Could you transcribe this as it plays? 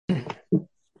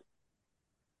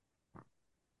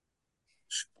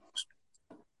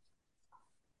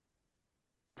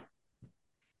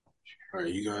All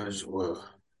right, you guys. Well,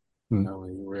 Hmm.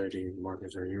 Alan, you ready?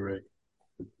 Marcus, are you ready?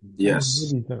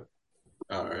 Yes.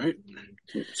 All right.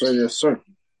 So yes, sir.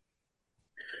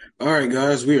 All right,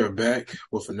 guys. We are back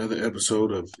with another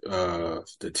episode of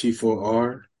the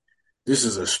T4R. This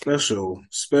is a special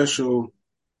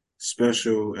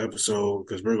episode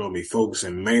because we're going to be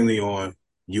focusing mainly on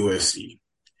UFC.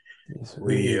 Yes,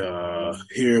 We sir.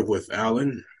 here with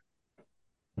Alan,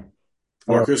 Uh,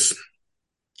 Marcus.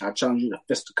 I challenge you to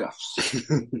fisticuffs.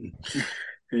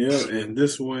 Yeah, and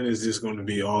this one is just going to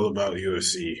be all about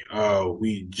UFC.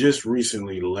 We just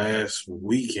recently, last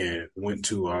weekend, went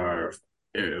to our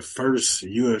first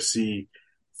UFC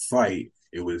fight.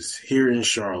 It was here in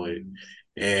Charlotte,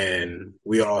 and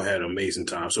we all had an amazing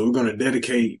time. So we're going to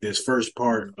dedicate this first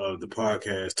part of the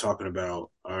podcast talking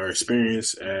about our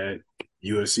experience at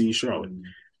UFC Charlotte.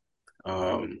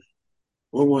 Um,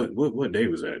 what day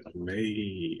was that?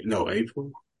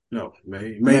 April? No,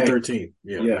 May May. 13th.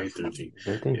 Yeah, Yeah. May 13th.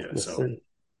 13th. Yeah, Yes, so sir.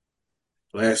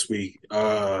 last week,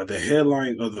 the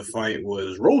headline of the fight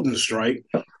was Roden Strike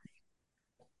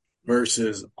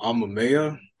versus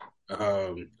Amamea.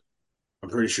 Um, I'm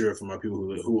pretty sure for my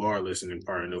people who are listening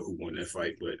probably know who won that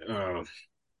fight, but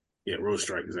yeah, Roden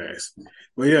Strike his ass.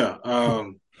 But yeah,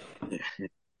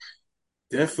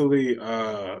 definitely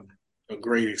a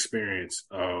great experience.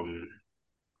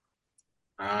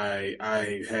 I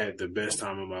had the best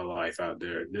time of my life out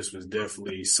there. This was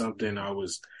definitely something I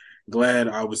was glad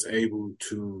I was able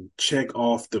to check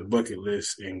off the bucket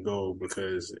list and go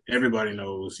because everybody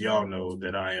knows, y'all know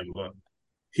that I am a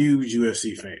huge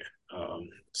UFC fan.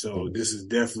 So this is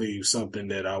definitely something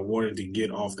that I wanted to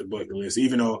get off the bucket list,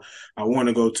 even though I want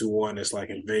to go to one that's like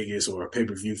in Vegas or a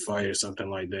pay-per-view fight or something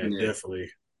like that, Yeah.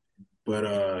 definitely.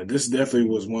 But this definitely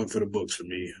was one for the books for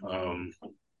me.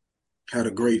 Had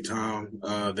a great time.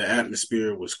 The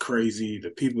atmosphere was crazy. The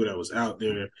people that was out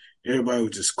there, everybody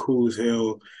was just cool as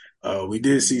hell. We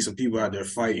did see some people out there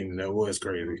fighting. That was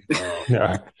crazy.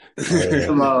 Yeah.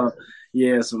 Oh,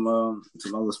 yeah. Some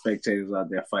some other spectators out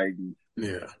there fighting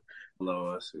Yeah,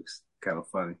 below us. It's kind of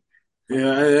funny.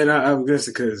 yeah, and I guess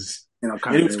because and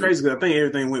Kind it of was crazy because I think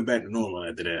everything went back to normal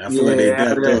after that. I feel like they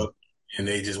yeah. dapped up and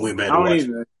they just went back I to don't watching.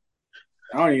 even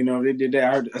I don't even know if they did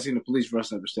that. I seen the police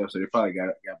rushing up the steps, so they probably got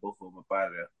both of them up out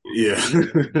of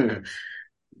there. Yeah,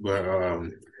 but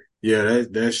yeah,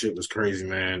 that shit was crazy,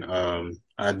 man.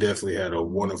 I definitely had a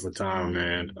wonderful time,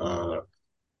 man.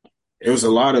 It was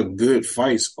a lot of good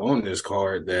fights on this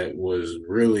card that was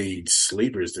really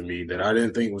sleepers to me that I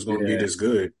didn't think was going to be Yeah. this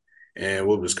good. And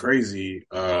what was crazy,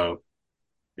 and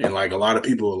like a lot of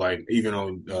people, like even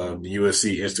on the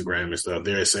UFC Instagram and stuff,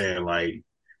 they're saying like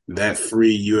that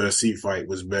free UFC fight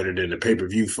was better than the pay per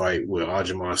view fight with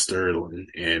Aljamain Sterling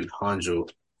and Hanjin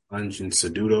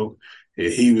Cejudo.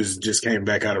 He was just came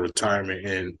back out of retirement,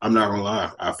 and I'm not gonna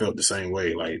lie, I felt the same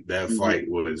way. Like that Mhm. fight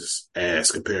was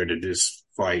ass compared to this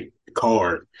fight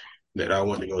card that I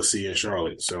went to go see in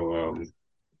Charlotte. So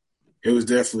it was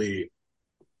definitely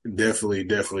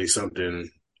something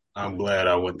I'm glad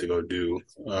I went to go do.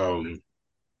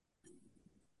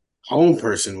 Home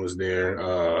person was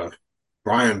there.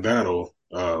 Brian Battle.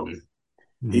 He had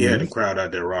Mm-hmm. the crowd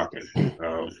out there rocking.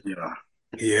 Um, Yeah.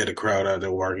 he had the crowd out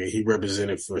there working. He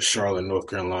represented for Charlotte, North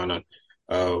Carolina.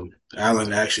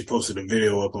 Allen actually posted a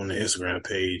video up on the Instagram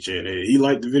page, and he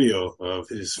liked the video of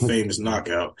his famous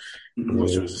knockout, which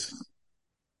Mhm. Yeah. was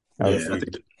I Yeah. was, I definitely,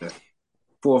 think the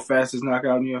fourth fastest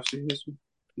knockout in UFC history.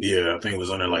 yeah, I think it was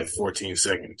under like 14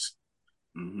 seconds.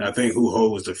 Mm-hmm. I think who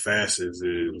holds the fastest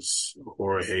is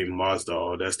Jorge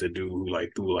Masvidal. That's the dude who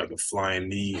like threw like a flying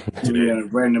knee to that. Yeah,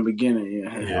 right in the beginning.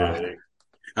 Yeah. Yeah,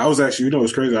 I was actually,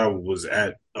 what's crazy? I was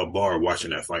at a bar watching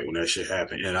that fight when that shit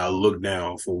happened, and I looked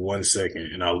down for 1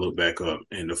 second, and I looked back up,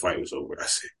 and the fight was over. I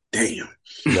said, "Damn!"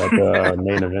 that the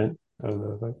main event of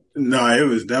the fight.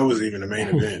 No, that was even the main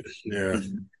event. Yeah,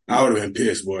 I would have been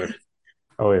pissed, boy.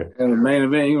 Oh, yeah. And the main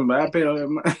event, you know, I paid all that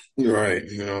money. You're right.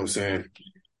 You know what I'm saying?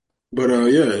 But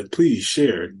yeah, please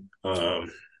share,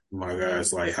 my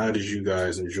guys. Like, how did you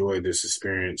guys enjoy this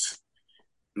experience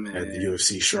at the Man,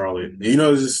 UFC Charlotte? You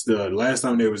know, this is the last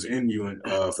time they was in you.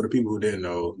 For the people who didn't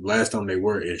know, last time they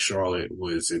were in Charlotte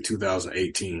was in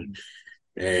 2018.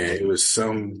 And it was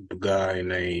some guy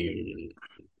named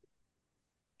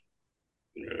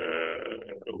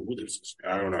what is this?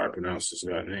 I don't know how to pronounce this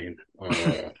guy's name.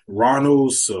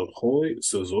 Ronald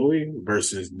Sazoy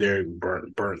versus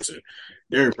Burnson.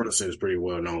 Derek Brunson is pretty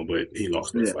well known, but he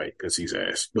lost that yeah. fight because he's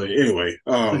ass. But anyway,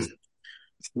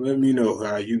 let me know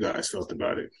how you guys felt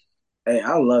about it. Hey,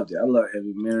 I loved it. I love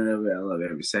every minute of it. I love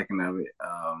every second of it.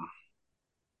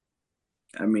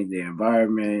 I mean, the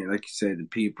environment, like you said, the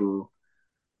people.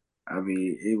 I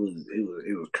mean, it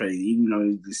was crazy.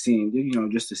 Even though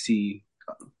just to see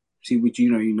what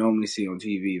you normally see on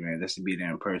TV, man. Just to be there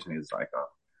in person is like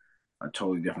a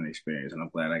totally different experience, and I'm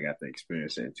glad I got to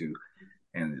experience that too.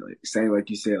 And like, same like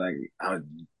you said, like I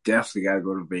definitely got to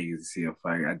go to Vegas to see a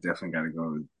fight. I definitely got to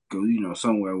go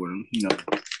somewhere with them,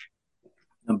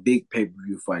 some big pay per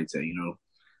view fights that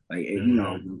like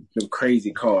Mm-hmm. the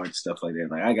crazy cards stuff like that.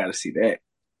 Like I got to see that.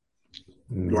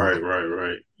 Mm.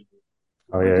 Right.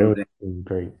 Oh But yeah, them it was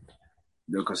great.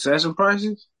 the concession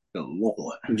prices, the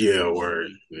Lord. Yeah, word.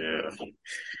 Yeah,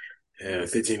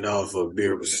 $15 for a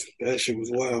beer that shit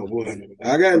was wild, boy.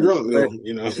 I got drunk But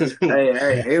though.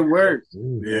 hey, it worked.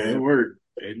 Yeah, it worked.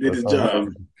 It did That's its all job.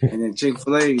 right. And then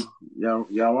Chick-fil-A, y'all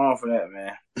wrong for that,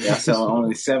 man. Y'all selling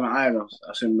only 7 items.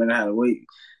 I shouldn't have been had to wait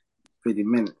 50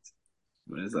 minutes.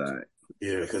 But it's all right.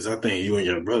 Yeah, because I think you and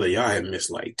your brother, y'all had missed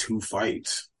like 2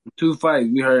 fights. 2 fights.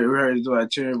 We heard it I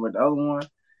cheering for the other one,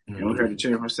 and we heard the Hmm.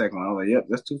 cheering for the second one. I was like, yep,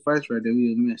 that's 2 fights right there we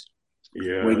just missed.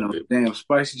 Yeah, Waiting on damn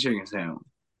spicy chicken sandwich.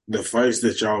 the fights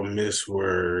that y'all missed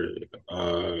were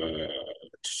uh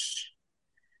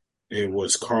it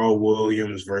was Carl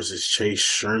Williams versus Chase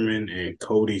Sherman and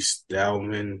Cody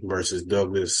Stallman versus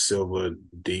Douglas Silva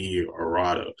D.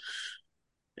 Arata.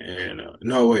 And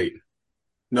no, wait.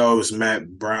 No, it was Matt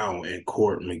Brown and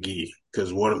Court McGee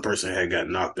because one person had got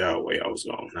knocked out while I was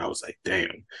gone. And I was like, damn.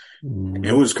 And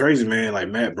it Mm. was crazy, man. Like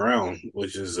Matt Brown,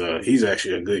 which is he's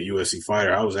actually a good UFC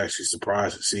fighter. I was actually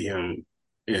surprised to see him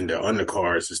in the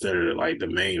undercards instead of like the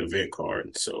main event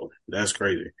card. So that's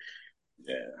crazy.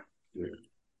 Yeah. Yeah.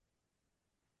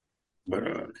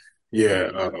 But yeah,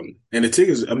 and the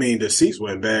tickets, I mean, the seats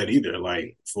weren't bad either.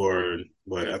 Like for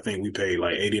what I think we paid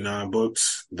like $89.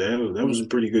 That was some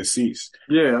pretty good seats.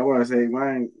 Yeah, I want to say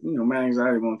my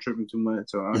anxiety won't tripping too much,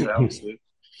 so I was sick.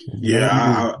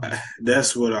 Yeah, Mainly,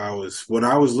 that's what I was when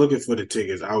I was looking for the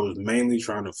tickets. I was mainly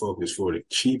trying to focus for the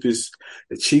cheapest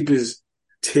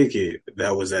ticket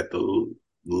that was at the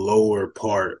lower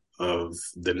part of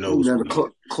the The nosebleed.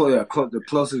 the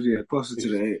closer to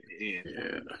the end.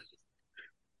 Yeah,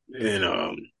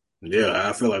 and yeah,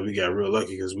 I feel like we got real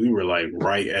lucky because we were like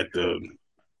right at the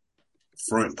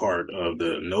front part of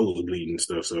the nosebleed and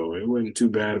stuff, so it wasn't too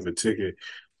bad of a ticket.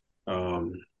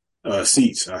 Um,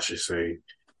 seats, I should say.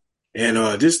 And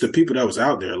just the people that was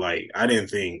out there, like I didn't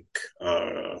think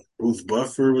Ruth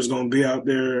Buffer was gonna be out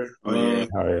there. Oh yeah,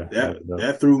 oh yeah, that That was dope.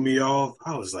 that threw me off.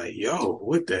 I was like, yo,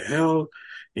 what the hell?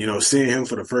 Seeing him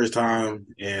for the first time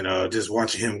and just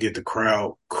watching him get the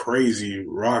crowd crazy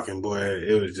rocking, boy,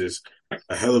 it was just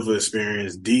a hell of an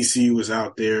experience. DC was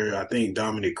out there. I think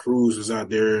Dominic Cruz was out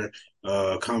there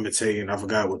commentating. I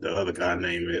forgot what the other guy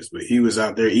name is, but he was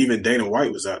out there. Even Dana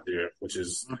White was out there, which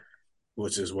is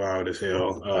wild as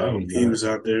hell. I didn't know He that. was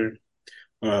out there.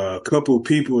 A couple of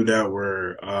people that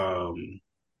were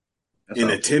that's in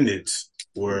all. attendance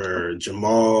were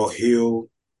Jamal Hill.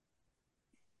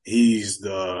 He's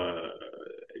the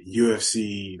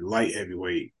UFC light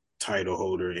heavyweight title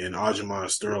holder, and Aljamain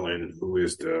Sterling, who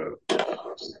is the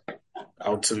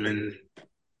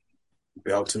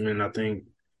Beltman, I think,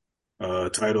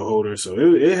 title holder. So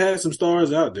it had some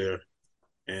stars out there.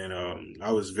 And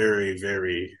I was very,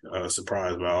 very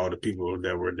surprised by all the people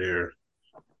that were there.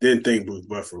 Didn't think Bruce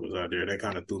Buffer was out there. That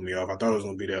kind of threw me off. I thought it was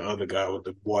gonna be that other guy with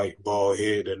the white bald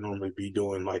head that normally be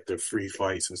doing like the free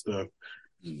fights and stuff.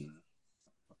 Mm.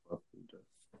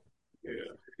 Yeah,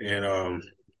 and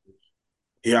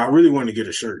yeah, I really wanted to get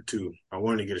a shirt too. I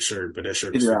wanted to get a shirt, but that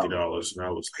shirt was $50. $50, and I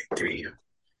was like,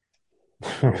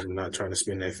 damn, I'm not trying to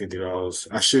spend that $50.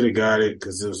 I should have got it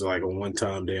because it was like a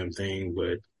one-time damn thing,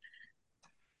 but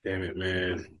damn it,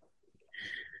 man.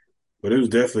 But it was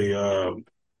definitely a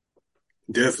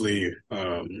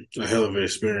hell of an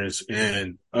experience.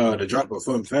 And to drop a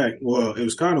fun fact, well, it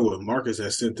was kind of what Marcus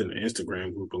had sent in the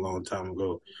Instagram group a long time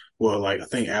ago. Well, like I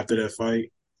think after that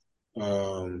fight,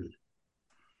 um,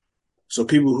 so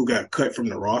people who got cut from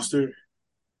the roster,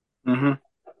 Mm-hmm.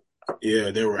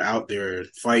 yeah, they were out there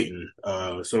fighting.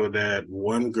 So that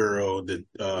one girl, the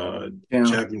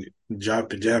Yeah,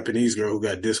 Japanese girl who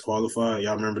got disqualified,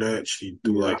 y'all remember that? She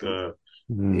threw yeah. like a It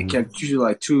Mm. kept usually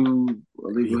like 2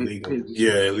 illegal illegal, hits.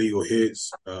 yeah, illegal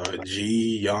hits.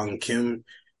 Ji Young Kim.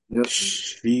 Yep.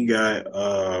 She got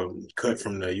cut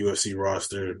from the UFC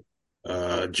roster.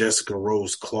 Jessica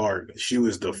Rose Clark. She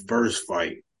was the first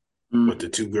fight Mm. with the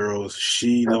two girls.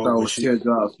 She I lost, thought it but was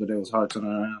teardrops, but it was hard to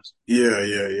around.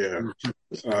 yeah.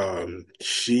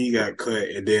 She got cut,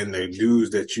 and then the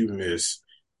dudes that you missed,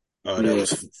 that Yeah.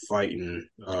 was fighting,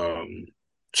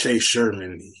 Chase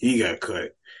Sherman, he got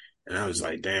cut. And I was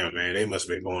like, damn, man, they must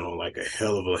have been going on like a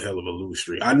hell of a lose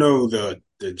streak. I know the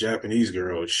Japanese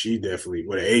girl, she definitely,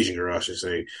 well, the Asian girl, I should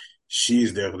say,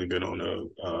 she's definitely been on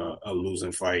a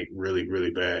losing fight really,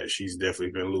 really bad. She's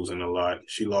definitely been losing a lot.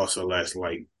 She lost her last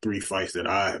like 3 fights that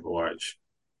I have watched.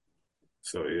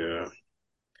 So yeah.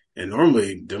 And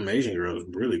normally them Asian girls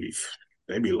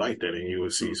they be like that in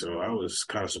UFC. So I was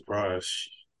kind of surprised.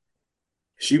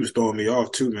 She was throwing me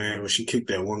off too, man, when she kicked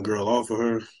that one girl off of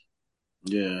her.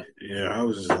 Yeah. Yeah, I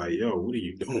was just like, yo, what are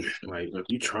you doing? Like,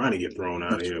 you trying to get thrown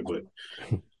out of here, but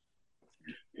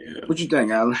yeah. What you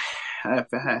think, Alan? I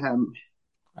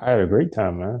I had a great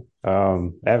time, man.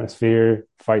 Atmosphere,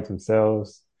 fights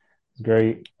themselves, it's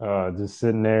great. Just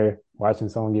sitting there watching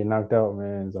someone get knocked out,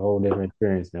 man, it's a whole different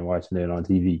experience than watching it on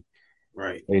TV.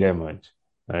 Right. Say that much.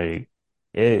 Like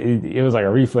it was like a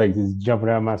reflex, just jumping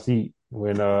out of my seat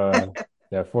when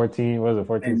that 14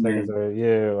 seconds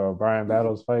or Brian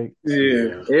Battles fight.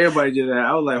 Yeah, everybody did that.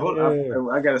 I was like, hold Yeah.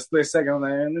 on, I got a split second. I'm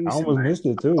like, let me I see. almost missed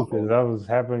it too because I was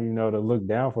happy, to look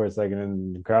down for a second,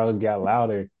 and the crowd got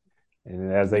louder,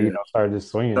 and as they, started just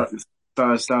swinging.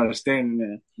 Started standing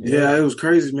there. Yeah, it was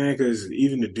crazy, man. Because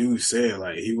even the dude said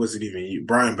like he wasn't even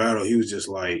Brian Battle. He was just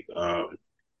like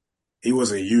he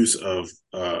wasn't used of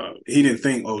he didn't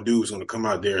think dude was going to come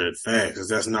out there fast because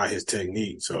that's not his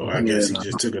technique. So I guess he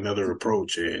just took another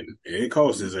approach and it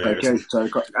cost his ass. I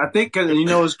think because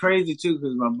it's crazy too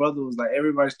because my brother was like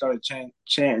everybody started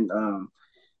chanting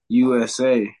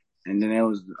USA, and then it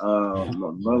was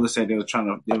my brother said they was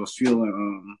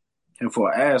fueling him for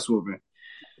an ass whooping.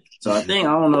 So I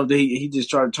don't know if he just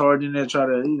tried charging there,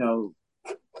 because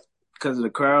of the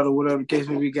crowd or whatever the case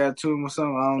maybe got to him or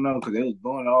something. I don't know because they was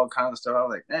booing all kinds of stuff. I was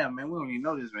like, damn man, we don't even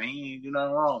know this man. He ain't do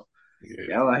nothing wrong.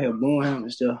 Y'all out here booing him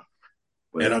and stuff.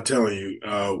 But, and I'm telling you,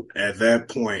 at that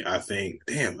point, I think,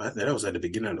 damn, that was at the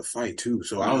beginning of the fight too.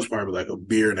 So I was probably like a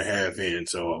beer and a half in.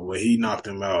 So when he knocked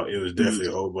him out, it was definitely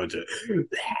a whole bunch of type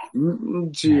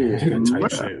shit.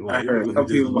 Like, I heard a couple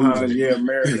people behind us,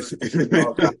 America.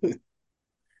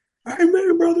 I ain't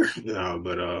mad, brother. No,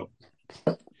 but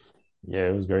yeah,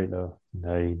 it was great though.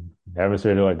 Like, the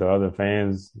atmosphere to like the other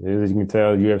fans, as you can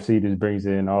tell, UFC just brings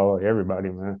in everybody,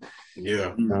 man.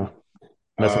 Yeah. Met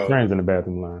some friends in the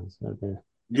bathroom lines. Okay.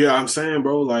 Yeah, I'm saying,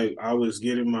 bro, like I was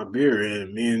getting my beer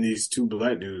and me and these two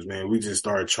black dudes, man, we just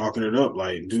started chalking it up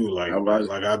like, dude, like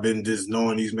I've been just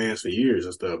knowing these mans for years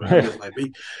and stuff. And I'm just like,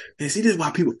 man, see, this is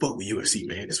why people fuck with UFC,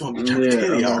 man. This is what I'm trying to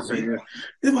tell y'all, man.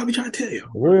 This is what I be trying to tell you.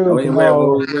 We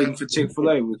was waiting for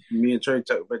Chick-fil-A with me and Trey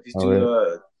talking, but these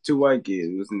two white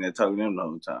kids was in there talking to them the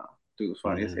whole time. It was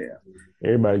funny as hell.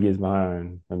 Everybody gets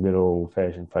behind a good old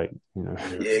fashioned fight,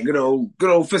 Yeah, good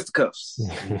old fisticuffs.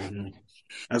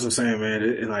 That's what I'm saying, man.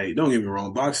 And like, don't get me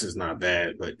wrong, boxing's not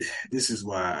bad, but this is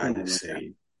why I just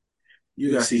say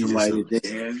you got somebody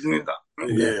yeah.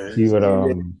 See what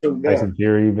Tyson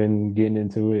Fury been getting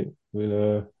into it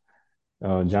with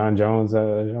John Jones,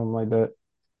 something like that.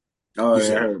 Oh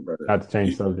yeah, I heard about that. Not to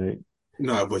change subject.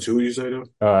 No, but who you say though?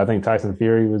 I think Tyson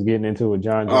Fury was getting into it with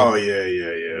John Jones. Oh yeah.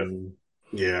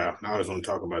 Yeah, I was going to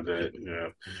talk about that. Yeah,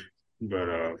 but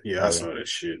I saw that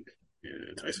shit.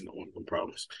 Yeah, Tyson don't want no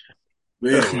problems.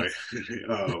 But anyway,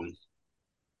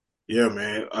 yeah,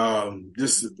 man.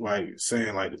 Just like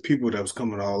saying, like the people that was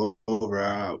coming all over,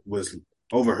 I was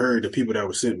overheard the people that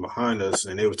were sitting behind us,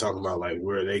 and they were talking about like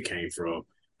where they came from.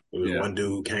 There was one dude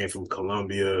who came from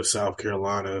Columbia, South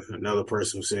Carolina. Another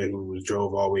person who said who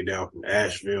drove all the way down from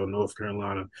Asheville, North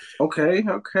Carolina. Okay.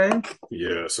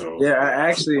 Yeah, so. Yeah, I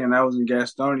was in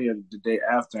Gastonia the day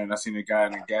after, and I seen a guy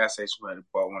in the gas station who had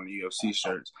bought one of the UFC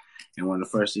shirts. And one of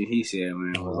the first things he said,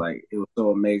 man, was like, it was so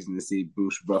amazing to see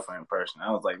Bruce Buffer in person.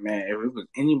 I was like, man, if it was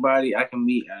anybody I can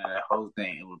meet out of that whole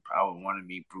thing, I would want to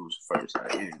meet Bruce first,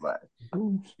 like anybody.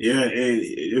 Yeah,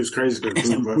 it was crazy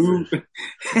because Bruce Buffer.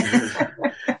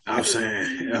 I'm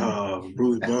saying,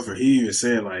 Bruce Buffer, he even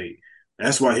said like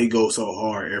that's why he goes so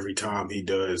hard every time he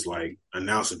does like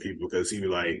announcing people because he be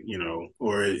like,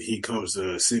 or he comes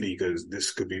to a city because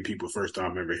this could be people's first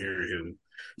time ever hearing him.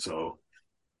 So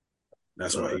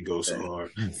that's why he goes so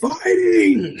hard.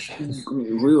 Fighting!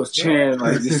 We was cheering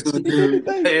like this. We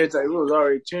was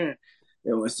already cheering.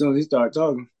 And as soon as he started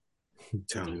talking. I'm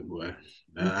telling you, boy.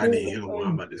 I need him when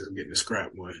I'm about to get the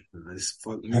scrap, boy. Just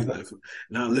fuck me.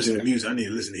 Now listen to music. I need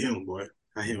to listen to him, boy.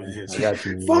 I hear him.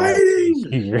 Fighting!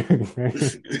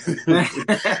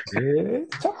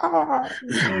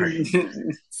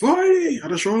 Fighting!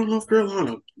 Out of Charlotte, North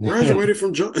Carolina. Graduated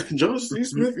from John C.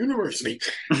 Smith University.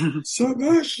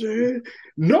 Sebastian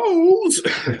knows.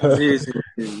 Go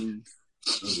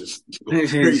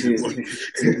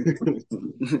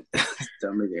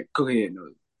ahead, no.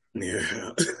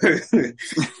 Yeah.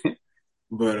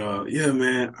 But yeah,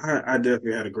 man, I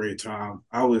definitely had a great time.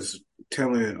 I was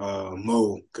telling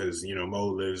Mo, because Mo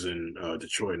lives in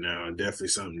Detroit now, and definitely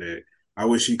something that I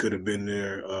wish he could have been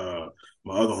there.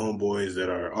 My other homeboys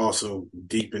that are also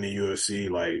deep in the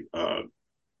UFC, like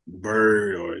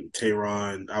Bird or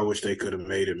Tehran, I wish they could have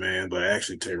made it, man. But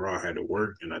actually, Tehran had to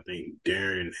work, and I think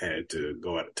Darren had to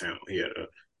go out of town. He had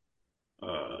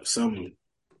some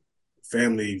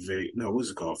no, what's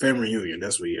it called? Family reunion.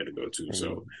 That's what he had to go to.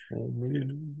 So,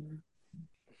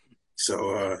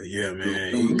 yeah. Yeah,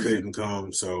 man, he couldn't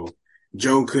come. So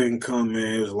Joe couldn't come,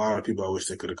 man. There was a lot of people I wish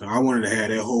they could have come. I wanted to have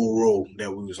that whole row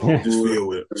that we was on just filled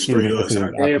with straight us.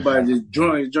 Everybody just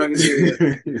drunk as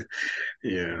hell.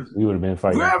 Yeah. We would have been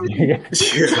fighting.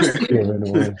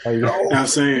 I'm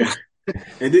saying.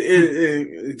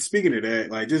 And speaking of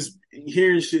that, like just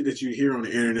hearing shit that you hear on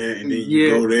the internet, and then you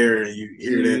go there and you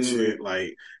hear that shit,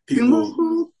 like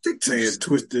people saying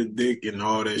twisted dick and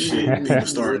all that shit, and people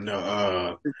starting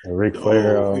to Ric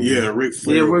Flair, Ric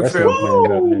Flair. Ric Flair.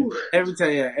 Every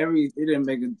time, it didn't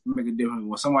make a difference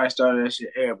when somebody started that shit.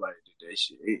 Everybody did that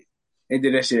shit. It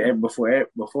did that shit before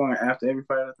and after every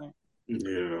fight, I think.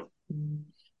 Yeah.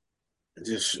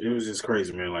 It was just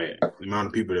crazy, man. Like the amount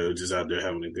of people that were just out there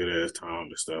having a good ass time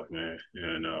and stuff, man.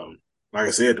 And like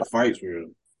I said, the fights were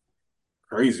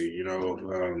crazy.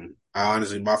 I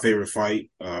honestly, my favorite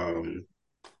fight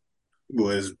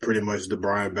was pretty much the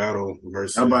Bryan battle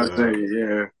versus. I'm about to say,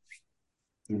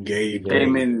 yeah. Gabe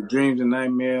came in dreams and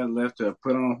nightmares, left to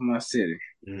put on for my city.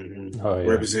 Mm-hmm. Oh, yeah.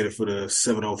 Represented for the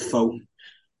 704.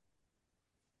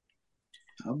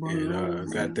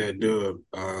 And got that dub.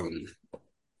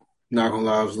 Not gonna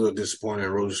lie, I was a little disappointed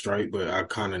at Roger Strike, but I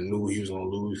kind of knew he was gonna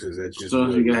lose because that's just what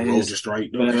Roger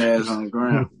Strike does. Ass on the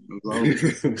ground.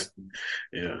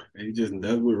 Yeah, and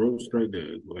that's what Roger Strike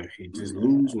does. But he just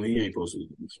lose when he ain't supposed to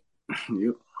lose.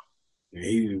 Yep. And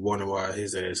he wonder why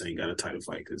his ass ain't got a title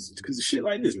fight because of shit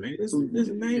like this, man. This is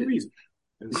the main reason.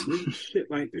 It's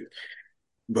shit like this.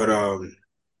 But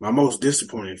my most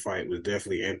disappointing fight was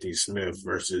definitely Anthony Smith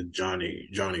versus Johnny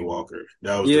Walker.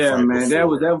 That was the fight man.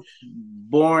 before. That was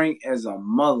boring as a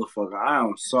motherfucker. I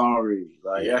am sorry.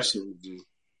 That shit was just.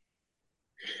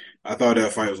 I thought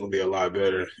that fight was gonna be a lot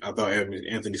better. I thought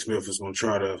Anthony Smith was gonna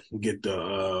try to get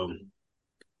the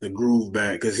groove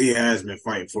back because he has been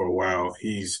fighting for a while.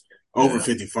 He's over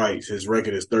 50 fights. His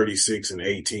record is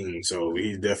 36-18, so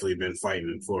he's definitely been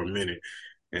fighting for a minute.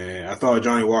 And I thought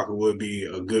Johnny Walker would be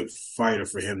a good fighter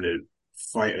for him to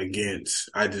fight against.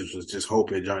 I was just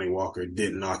hoping Johnny Walker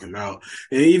didn't knock him out.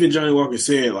 And even Johnny Walker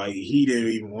said, like, he didn't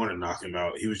even want to knock him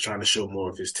out. He was trying to show more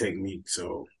of his technique.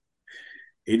 So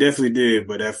he definitely did,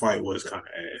 but that fight was kind of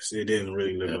ass. It didn't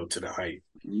really live up to the hype.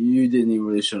 You didn't even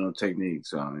really show no technique,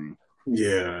 so I mean.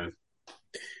 Yeah.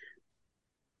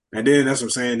 And then that's what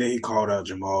I'm saying. Then he called out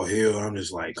Jamal Hill. I'm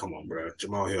just like, come on, bro.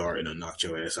 Jamal Hill already done knocked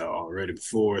your ass out already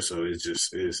before, so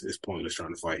it's pointless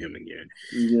trying to fight him again.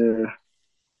 Yeah.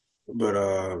 But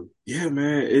yeah,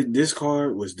 man, this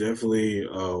card was definitely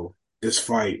this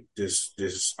fight,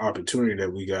 this opportunity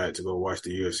that we got to go watch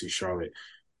the UFC Charlotte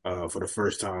for the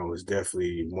first time was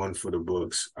definitely one for the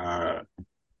books.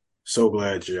 So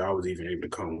glad y'all was even able to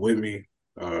come with me.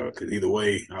 Because either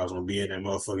way, I was gonna be in that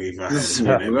motherfucker if I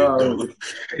had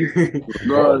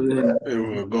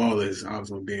regardless, I was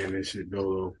gonna be in that shit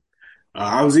dolo.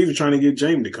 I was even trying to get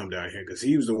Jamie to come down here because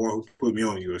he was the one who put me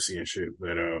on UFC and shit,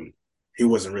 but he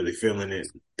wasn't really feeling it,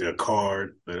 the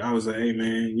card. But I was like, hey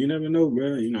man, you never know,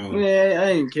 bro. Yeah,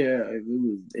 I didn't care. It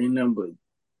ain't nothing but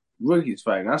rookies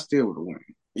fighting. I still would have won.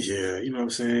 Yeah, you know what I'm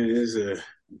saying? It's a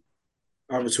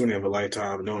opportunity of a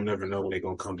lifetime. Don't never know when they're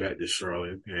gonna come back to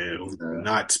Charlotte and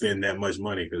not spend that much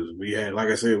money because we had, like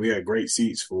I said, we had great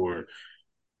seats for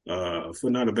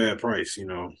not a bad price.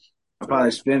 I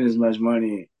probably spent as much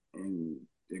money in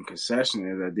concession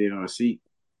as I did on a seat.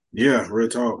 Yeah, real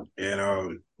talk,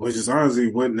 and which is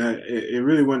honestly wasn't that. It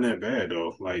really wasn't that bad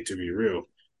though. Like to be real.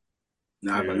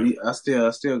 Nah, but I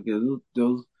still get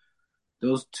those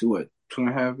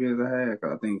 2.5 years I had.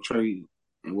 Cause I think Trey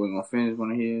wasn't gonna finish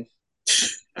one of his.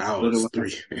 I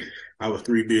was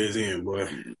 3 beers in, boy.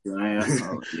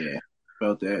 Yeah,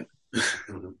 felt that.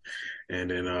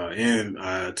 And then I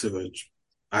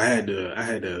had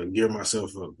to gear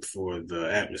myself up for the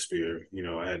atmosphere.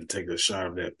 I had to take a shot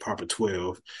of that Papa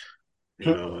 12.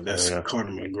 That's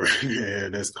Conor McGregor. Yeah,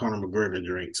 that's Conor McGregor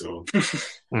drink. So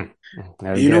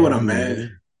you know what I'm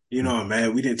mad? I'm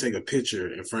mad we didn't take a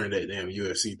picture in front of that damn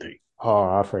UFC thing. Oh,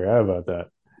 I forgot about that.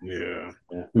 Yeah,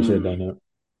 we should have done that.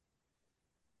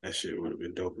 That shit would have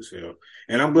been dope as hell.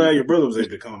 And I'm glad your brother was able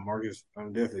to come, Marcus.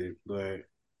 I'm definitely glad.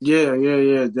 Yeah,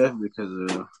 definitely, because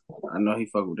I know he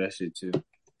fuck with that shit too.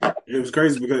 It was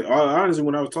crazy because honestly,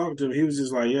 when I was talking to him, he was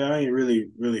just like, "Yeah, I ain't really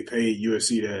paid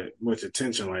UFC that much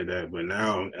attention like that, but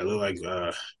now I look like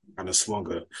kind of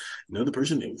swung another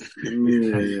person in.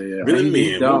 Yeah. Really,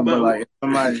 He man. What dumb, but about?" like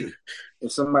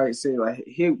if somebody say like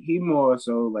he more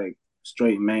so like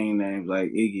straight main names like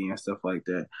Iggy and stuff like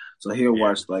that. So he'll Yeah,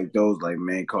 watch like those like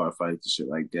main card fights and shit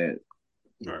like that.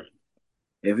 right.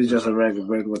 If it's just a Right.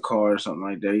 regular card or something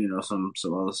like that,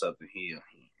 some other stuff that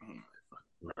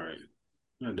Right.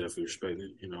 I definitely respect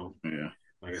it. yeah.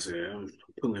 Like I said, I'm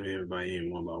pulling everybody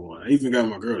in one by one. I even got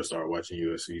my girl to start watching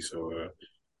UFC. So,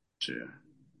 Sure.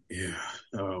 yeah.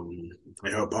 And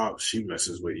her pop, she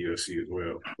messes with UFC as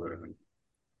well. But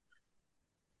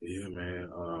yeah, man.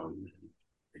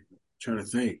 Trying to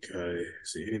think.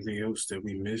 Is there anything else that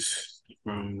we missed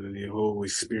from the whole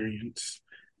experience?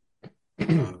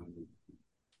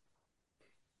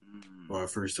 For our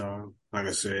first time, like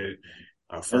I said,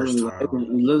 our first It was time.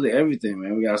 literally everything,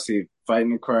 man. We gotta see fight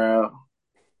in the crowd.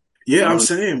 Yeah, I'm Somebody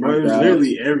saying, bro, it worked was out.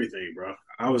 literally everything, bro.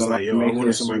 I was Somebody like, yo, I make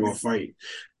wanted somebody history. to fight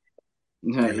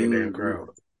in the damn And crowd.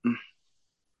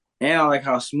 I like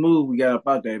how smooth we got up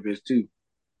out that bitch too.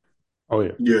 Oh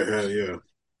yeah. Yeah, hell yeah.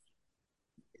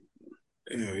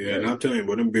 Hell yeah. And Yeah. I'm telling you,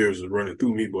 boy, them beers was running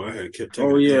through me, boy. I had kept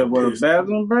taking Oh a yeah, damn but the piss.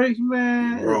 bathroom breaks,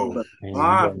 man. It was Bro, about to And you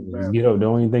fly got from the just bathroom. get up.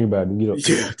 Don't even think about it. Get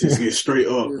yeah, up. just get straight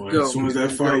up, Let's boy. As go. soon as that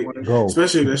Let's go, fight, Go.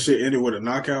 especially if that shit ended with a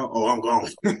knockout, oh, I'm gone.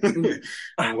 man.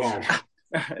 I'm gone.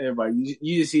 Everybody,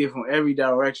 you just see it from every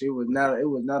direction. It was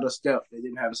not a step. They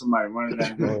didn't have somebody running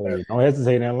down the Oh, bathroom. don't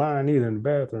hesitate in that line either in the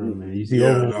bathroom, man. You see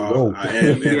Yeah, open one, no, go.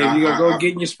 and Yeah, you gotta go I,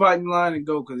 get in your spot in line and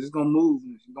go because it's gonna move.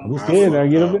 It's gonna Don't be move I scared now.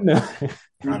 fucked Get up up. in there.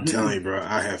 I'm telling you, bro,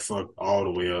 I had fucked all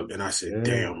the way up, and I said, Yeah.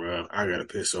 "Damn, bro, I gotta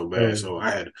piss so bad." Oh, So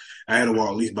I had to walk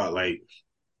at least about like,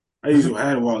 I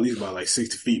had to walk at least about like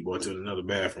 60 feet, boy, to another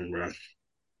bathroom, bro.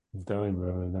 I'm telling you,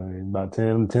 bro. About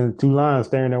 2 lines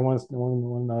staring at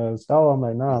one stall. I'm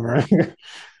like, nah, All right, man.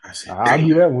 I said, I'll "Damn,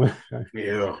 do that one.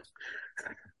 yeah."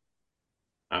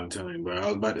 I'm telling you, bro, I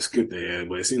was about to skip the ad,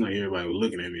 but it seemed like everybody was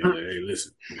looking at me. I'm like, "Hey,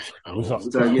 listen, I What's don't up? know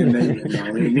what Start getting that.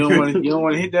 No, you don't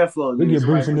want to hit that floor. We Then get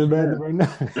somebody Bruce in gonna the get bathroom down.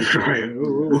 right now. right?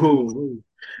 Ooh.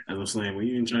 As I'm saying, when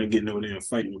you ain't trying to get no damn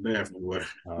fight in the bathroom, boy,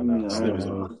 Oh no, slip is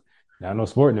on. not no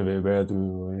sporting event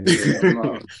bathroom. Yeah, no.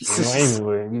 Ain't no aiming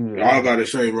with I was it. about to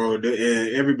say, bro,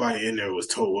 everybody in there was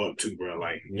toe up too, bro.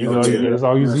 Like you That's gonna all tell. that's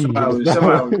all you Yeah, see. You see the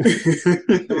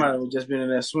somebody was just been in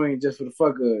that swing just for the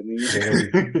fuck of it, nigga.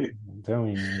 Yeah, I'm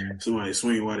telling you, man. Somebody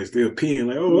swinging while they still peeing.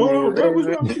 Like, oh, hold on, bro, what's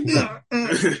wrong with you?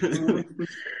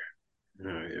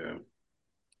 Yeah.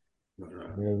 But,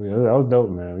 Yeah, that was dope,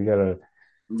 man.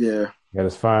 Yeah. Gotta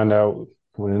find out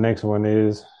when the next one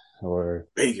is, or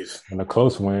Vegas. when a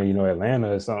close one,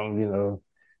 Atlanta or something,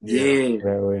 Yeah. Yeah.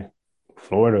 that way,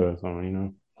 Florida or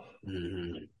something.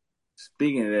 Mm-hmm.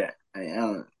 Speaking of that, hey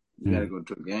Alan, we gotta Hmm. go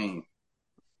to a game.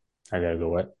 I gotta go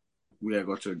what? We gotta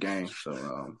go to a game. So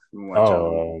we can watch y'all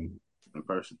Oh, in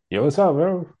person. yo, what's up,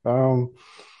 bro?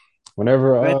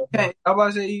 Whenever Man, hey, I about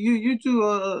to say you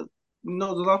two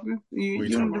know the locker. What you You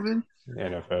in talking the about? division?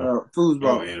 NFL. Oh,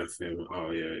 Foosball. NFL.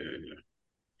 Oh, yeah.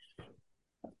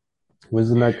 When's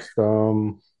the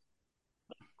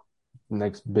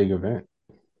next big event?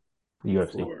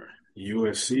 UFC. For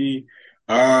UFC,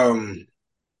 um,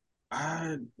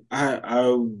 I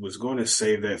was going to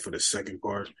save that for the second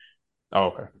part. Oh,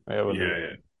 okay. Yeah, we'll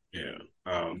do Yeah.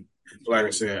 Like I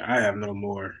said, I have no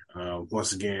more.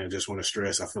 Once again, I just want to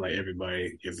stress, I feel like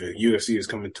everybody, if the UFC is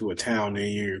coming to a town near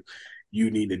you, you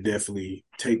need to definitely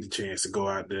take the chance to go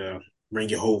out there, bring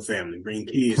your whole family, bring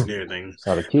kids it. and everything.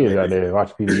 Saw the kids out there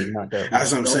watching people get knocked out,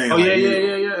 That's man. what I'm saying. Oh Like yeah.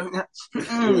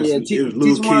 it was Yeah, it was teach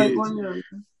little them how to kids, go in there.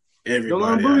 Don't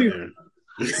let them everybody out bully you.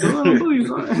 Don't let them there. bully you,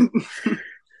 son.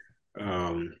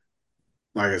 um,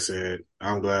 like I said,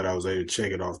 I'm glad I was able to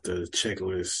check it off the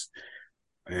checklist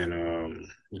and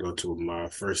go to my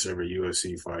first ever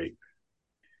UFC fight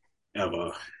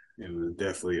ever. It was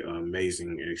definitely an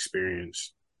amazing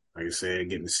experience. Like I said,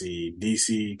 getting to see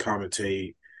DC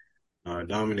commentate,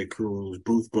 Dominic Cruz,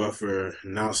 Bruce Buffer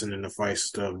announcing in the fight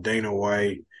stuff, Dana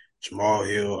White, Jamal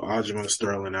Hill, Aljamain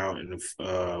Sterling out and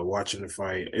watching the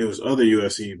fight. It was other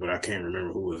UFC, but I can't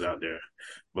remember who was out there.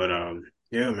 But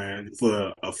yeah, man,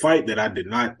 for a fight that I did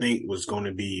not think was going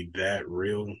to be that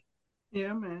real,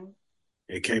 Yeah, man.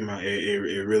 it came out. It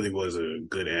really was a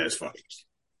good ass fight.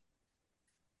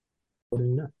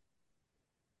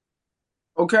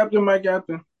 Oh, Captain, my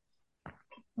Captain.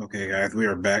 Okay, guys, we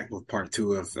are back with part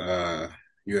two of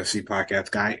UFC podcast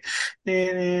guide.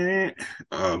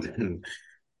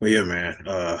 Well, yeah,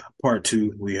 man. Part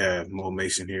two, we have Mo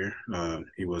Mason here.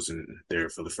 He wasn't there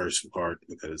for the first part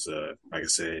because, like I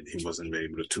said, he wasn't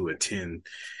able to attend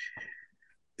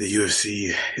the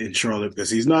UFC in Charlotte because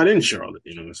he's not in Charlotte.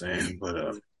 You know what I'm saying?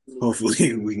 But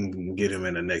hopefully we can get him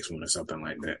in the next one or something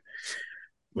like that.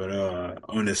 But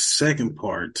on the second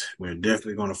part, we're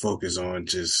definitely going to focus on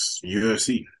just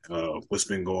UFC. What's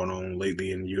been going on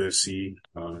lately in UFC?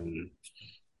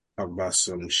 Talk about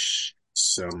some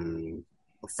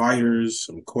fighters,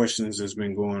 some questions that's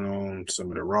been going on, some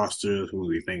of the rosters, who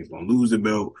we think is going to lose the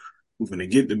belt, who's going to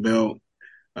get the belt.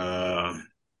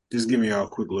 Just give me y'all a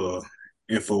quick little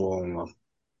info on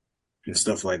and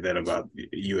stuff like that about the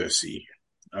UFC.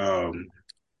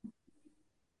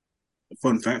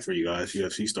 Fun fact for you guys: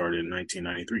 UFC started in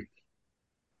 1993.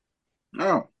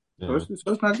 Oh, Yeah. so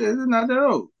it's not that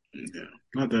old. Yeah,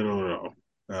 not that old at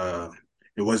all.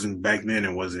 It wasn't back then.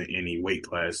 It wasn't any weight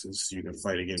classes. You can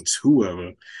fight against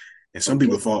whoever, and some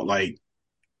people fought like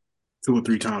 2 or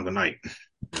 3 times a night.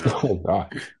 Oh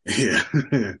God. Yeah,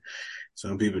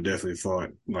 some people definitely fought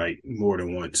like more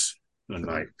than once a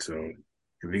night. So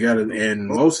if you got it, and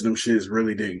most of them shits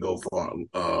really didn't go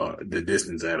far the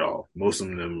distance at all. Most of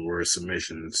them were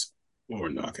submissions or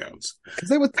knockouts. Because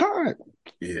they were tired.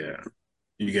 Yeah.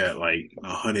 You got like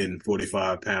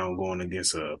 145-pound going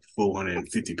against a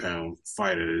 450-pound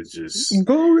fighter. It's just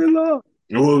Gorilla.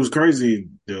 what was crazy.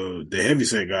 The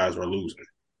heavyset guys were losing,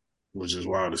 which is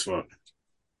wild as fuck.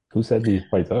 Who set these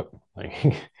fights up? Like,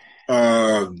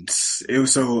 It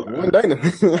was so. One Dana.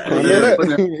 Yeah.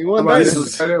 One Somebody Dana.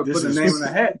 just put the name in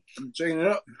a hat and chain it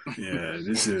up. Yeah,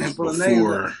 this is Put a name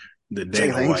before the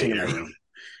Dana White era.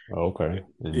 oh, okay.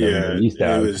 Yeah, It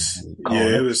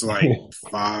it was like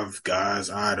 5 guys.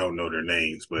 I don't know their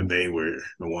names, but they were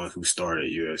the ones who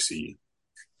started UFC.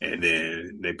 And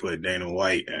then they put Dana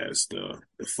White as the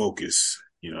focus,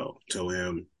 told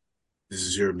him, this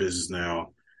is your business now.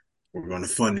 We're going to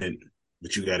fund it,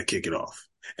 but you got to kick it off.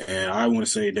 And I want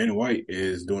to say Dana White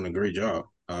is doing a great job.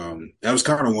 That was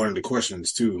kind of one of the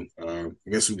questions too. I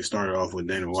guess we could start it off with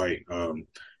Dana White.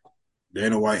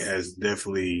 Dana White has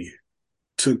definitely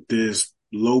took this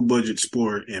low budget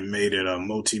sport and made it a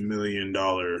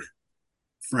multi-million-dollar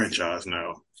franchise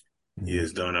now. Mm-hmm. He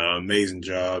has done an amazing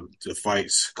job. The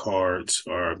fights cards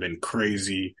are been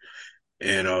crazy.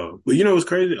 And but what's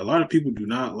crazy? A lot of people do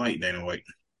not like Dana White.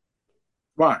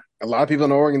 Why? A lot of people in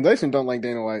the organization don't like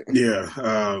Dana White.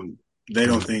 Yeah. They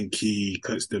don't think he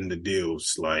cuts them the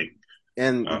deals. Like,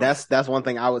 And that's one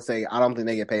thing I would say. I don't think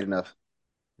they get paid enough.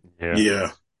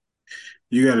 Yeah.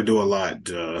 You got to do a lot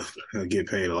to get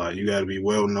paid a lot. You got to be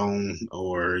well known,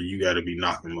 or you got to be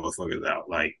knocking motherfuckers out.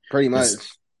 Like, Pretty much.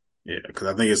 Yeah, because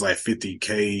I think it's like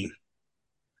 $50K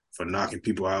for knocking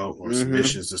people out or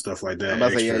submissions and stuff like that. I'm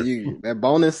about to say,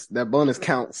 that bonus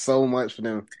counts so much for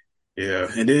them. Yeah,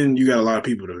 and then you got a lot of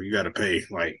people though. You got to pay.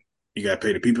 Like, you got to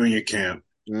pay the people in your camp.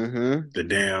 The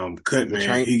damn cut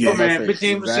man, he get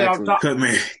 15%. Cut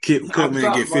man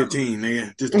get 15,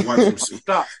 nigga. Just to wipe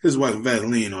some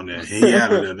Vaseline on that. He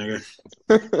out of there,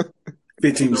 nigga.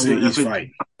 15% each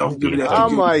fight.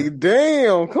 I'm like,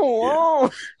 damn, come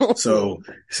on. So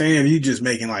saying you just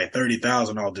making like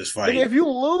 30,000 off this fight. If you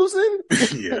losing,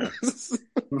 yeah.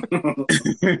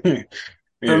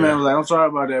 Yeah. Man was like, I'm sorry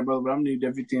about that, brother, but I'm need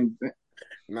that 15%.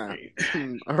 Nah.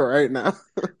 All right now.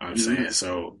 I'm saying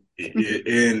so.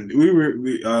 And we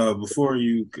before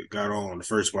you got on the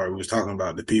first part, we was talking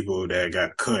about the people that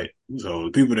got cut. So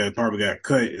the people that probably got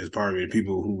cut is probably the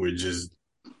people who were just,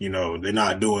 they're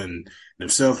not doing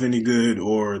themselves any good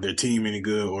or their team any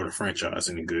good or the franchise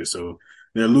any good. So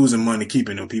they're losing money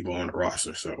keeping them people on the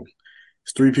roster. So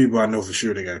it's 3 people I know for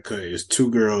sure that got cut. It's 2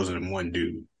 girls and 1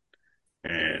 dude.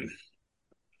 And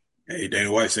hey,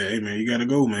 Dana White said, hey man, you gotta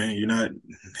go, man. You're not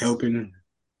helping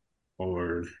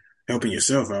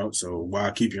yourself out, so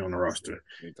why keep you on the roster?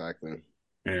 Exactly.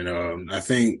 And I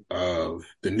think the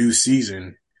new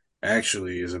season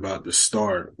actually is about to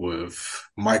start with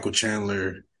Michael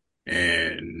Chandler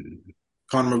and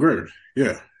Conor McGregor.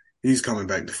 Yeah, he's coming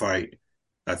back to fight,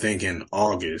 I think in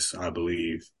August, I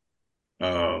believe.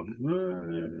 August.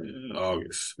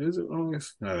 Is it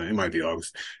August? It might be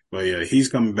August. But yeah, he's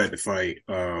coming back to fight.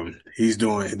 There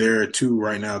are 2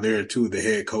 right now. There are 2 of the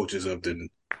head coaches of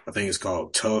I think it's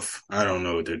called Tough. I don't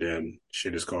know what their damn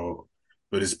shit is called.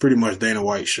 But it's pretty much Dana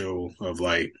White's show of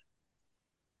like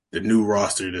the new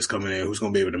roster that's coming in, who's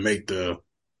going to be able to make the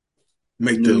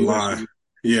line.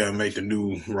 Yeah, make the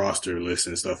new roster list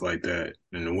and stuff like that.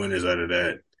 And the winners out of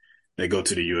that, they go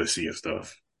to the UFC and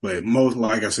stuff. But most,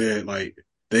 like I said, like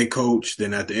they coach,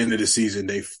 then at the end of the season,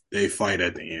 they fight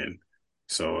at the end.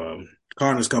 So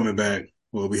Connor's coming back.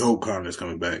 Well, we hope Connor's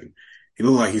coming back. He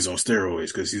looks like he's on steroids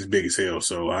because he's big as hell.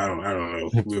 So I don't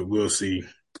know. We'll see.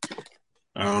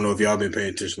 I don't know if y'all been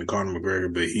paying attention to Conor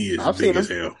McGregor, but he is big as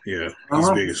hell. Yeah, he's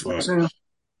big as fuck.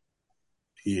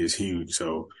 he is huge.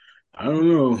 So I don't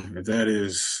know if that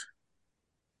is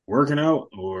working out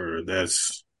or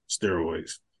that's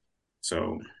steroids.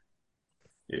 So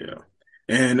yeah.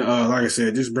 And like I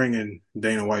said, just bringing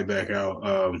Dana White back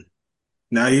out.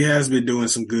 Now he has been doing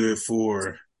some good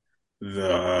for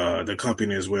the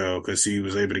company as well because he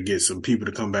was able to get some people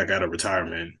to come back out of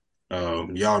retirement.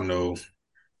 Y'all know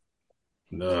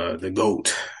the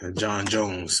GOAT, John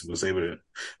Jones, was able to.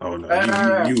 Oh no,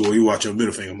 you watch your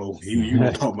middle finger, Mo. You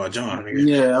gonna talk about John? Nigga.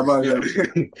 Yeah, I'm about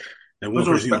to That put one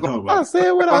some person you respect gonna on. talk I about.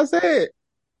 said what I said.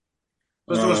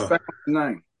 Put some respect on his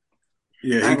name.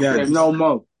 Yeah, I he ain't got gonna say no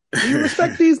more. You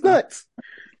respect these nuts.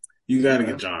 You got to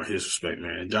give John his respect,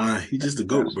 man. John, he just the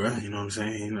GOAT, bro. You know what I'm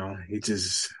saying? You know, he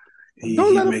just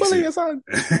Don't he let him makes bully it your son.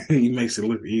 he makes it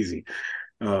look easy.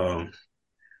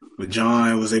 But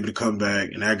John was able to come back,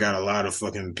 and that got a lot of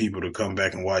fucking people to come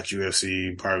back and watch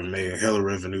UFC. Probably made a hell of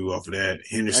revenue off of that. Oh,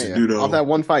 Henderson yeah. Off Dudo. that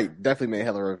one fight, definitely made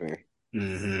hella revenue.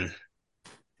 hmm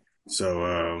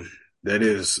So that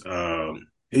is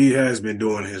he has been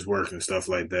doing his work and stuff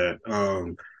like that.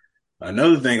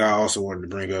 Another thing I also wanted to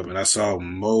bring up, and I saw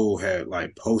Mo had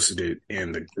like posted it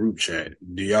in the group chat.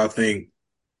 Do y'all think,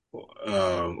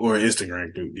 or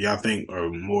Instagram group, do y'all think or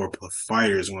more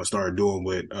fighters want to start doing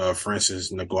what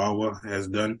Francis Ngannou has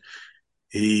done?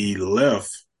 He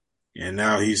left, and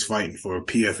now he's fighting for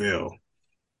PFL.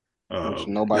 Which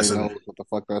nobody That's knows what the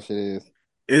fuck that shit is.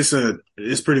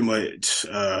 it's pretty much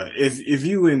if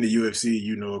you in the UFC,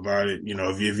 you know about it. You know,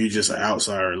 if you just an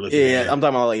outsider looking Yeah, at it, I'm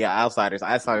talking about like, yeah, outsiders.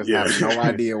 Outsiders yeah, have no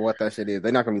idea what that shit is.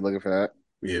 They're not gonna be looking for that.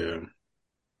 yeah.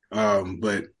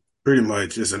 But pretty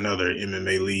much it's another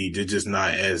MMA league. It's just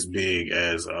not as big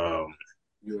as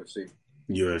UFC.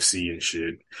 UFC and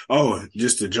shit. Oh,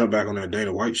 just to jump back on that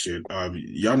Dana White shit.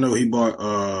 Y'all know he bought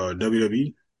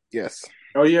WWE. Yes.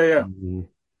 Oh yeah. Mhm.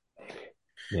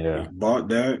 He Yeah. bought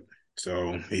that.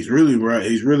 So he's really right.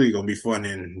 He's really gonna be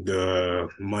funding the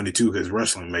money too, because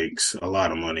wrestling makes a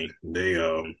lot of money. They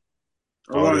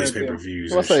I all run those that pay per damn.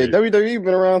 views Well, I and say shit. WWE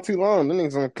been around too long. Them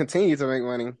niggas gonna continue to make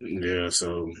money. Yeah,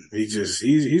 so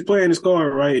he's playing his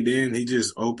card right. Then he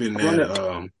just opened I wonder.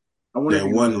 I wonder if that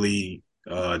he. one league,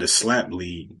 the slap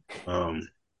league.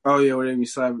 Oh yeah, where they be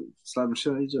slapping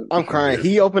shit at each other. I'm crying. Yeah.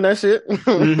 He opened that shit.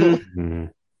 hmm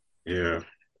Mhm. Yeah.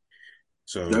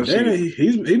 So That Dana, shit.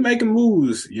 he's making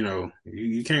moves. You know,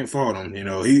 you can't fault him. You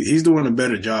know, he's doing a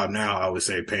better job now, I would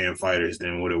say, paying fighters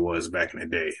than what it was back in the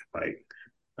day. Like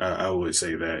I would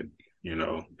say that. You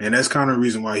know, and that's kind of the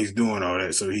reason why he's doing all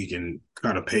that, so he can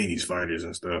kind of pay these fighters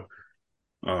and stuff.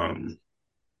 Um,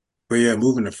 but yeah,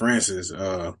 moving to Francis,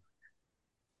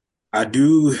 I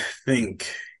do think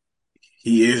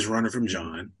he is running from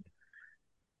John,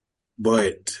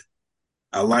 but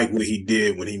I like what he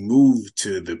did when he moved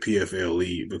to the PFL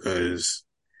league because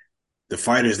the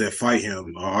fighters that fight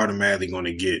him are automatically going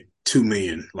to get 2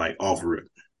 million like off rip,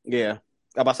 Yeah.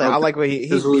 I'm about to say, I Okay. like what he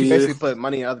That's who he he basically is. put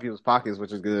money in other people's pockets,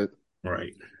 which is good.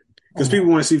 right? Because people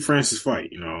want to see Francis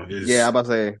fight. You know, Yeah, I'm is about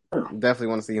to say, definitely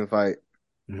want to see him fight.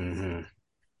 hmm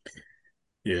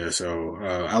yeah. So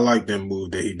I like that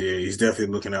move that he did. He's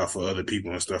definitely looking out for other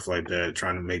people and stuff like that,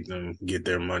 trying to make them get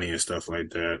their money and stuff like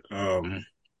that.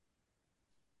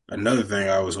 Another thing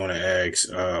I was going to ask,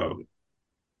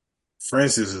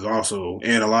 Francis is also,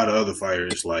 and a lot of other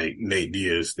fighters like Nate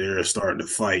Diaz, they're starting to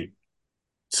fight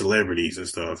celebrities and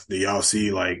stuff. Do y'all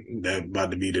see like that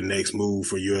about to be the next move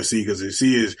for UFC? Because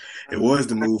it was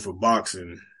the move for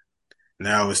boxing.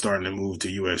 Now it's starting to move to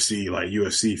UFC. Like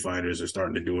UFC fighters are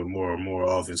starting to do it more and more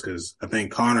often. Because I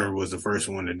think Conor was the first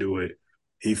one to do it.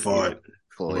 He Yeah, fought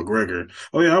Floyd. McGregor.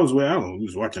 Oh yeah, I was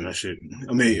watching that shit.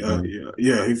 I mean,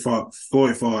 yeah,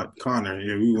 Floyd fought Conor.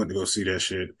 Yeah, we went to go see that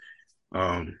shit.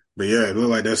 But yeah, it looked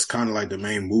like that's kind of like the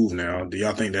main move now. Do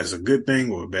y'all think that's a good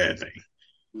thing or a bad thing?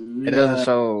 It doesn't Nah.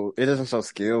 show. It doesn't show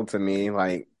skill to me.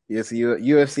 Like yes,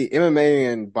 UFC,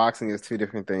 MMA, and boxing is two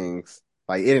different things.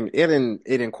 Like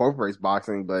it incorporates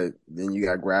boxing, but then you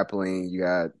got grappling, you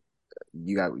got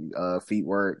feet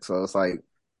work. So it's like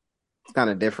it's kind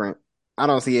of different. I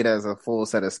don't see it as a full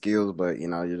set of skills, but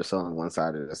you're just showing one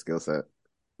side of the skill set.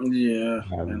 Yeah,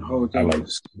 and the whole I thing like, with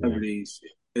the yeah. celebrities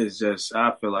is just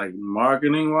I feel like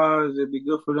marketing wise it'd be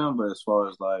good for them, but as far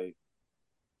as like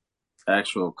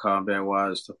actual combat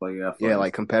wise stuff like that, I feel Yeah, like,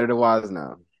 like competitive wise,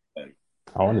 no. like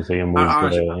I want to see him I move to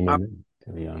honestly, MMA,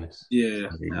 to be honest. yeah,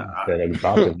 Like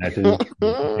boxing matches,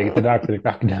 take it to the doctor, the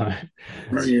crocodile.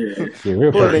 Right. yeah. Get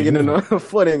real Floyd ain't personal. getting no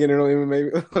Floyd ain't getting no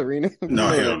MMA arena. No,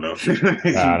 hell no.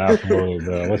 Nah, not Floyd,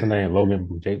 but what's his name?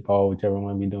 Logan, Jake Paul, whichever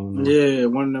one be doing that. Yeah,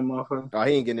 one of them motherfuckers. Oh,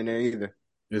 he ain't getting in there either.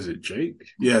 Is it Jake?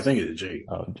 Yeah, I think it's Jake.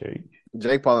 Oh, Jake.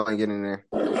 Jake Paul ain't getting in there.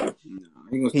 No,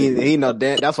 He gonna stick with He know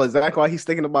damn. That's exactly why he's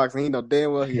sticking to boxing. He know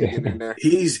damn well he ain't getting in there.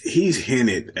 He's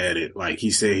hinted at it, like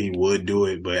he said he would do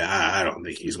it, but I don't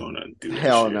think he's gonna do that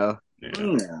Hell shit. no. Yeah, I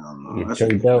don't know. Get That's a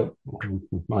choked out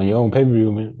on your own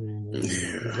pay-per-view, man.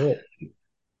 yeah.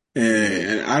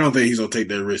 And I don't think he's gonna take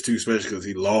that risk too, especially because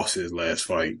he lost his last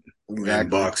fight in Exactly.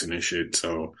 boxing and shit.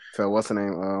 So, what's the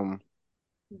name?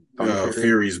 Tony Fury.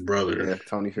 Fury's brother. Yeah,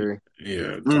 Tony Fury.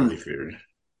 Yeah, Tony Fury.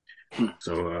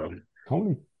 So,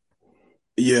 Tony.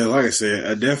 yeah, like I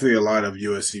said, definitely a lot of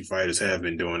UFC fighters have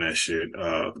been doing that shit.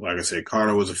 Like I said,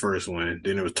 Carter was the first one.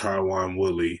 Then it was Tyron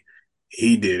Woodley.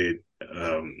 He did it.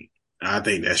 I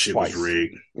think that shit was Twice.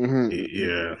 rigged. Mm-hmm.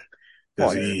 Yeah.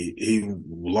 Because he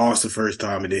lost the first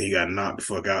time and then he got knocked the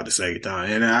fuck out the second time.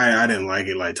 And I didn't like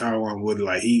it. Like Tyron Woodley,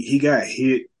 like he got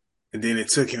hit and then it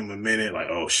took him a minute, like,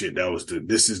 oh shit,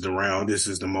 this is the round, this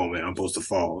is the moment I'm supposed to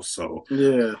fall. So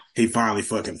yeah. he finally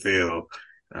fucking fell.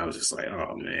 And I was just like,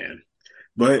 oh man.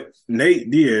 But Nate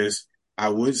Diaz, I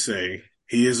would say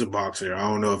he is a boxer. I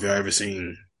don't know if y'all ever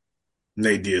seen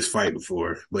Nate Diaz fight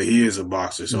before, but he is a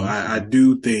boxer. So I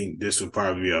do think this would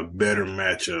probably be a better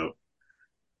matchup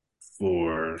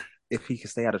for if he can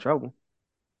stay out of trouble.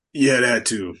 Yeah, that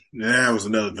too. That was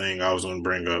another thing I was going to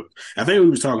bring up. I think we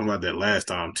was talking about that last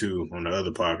time too on the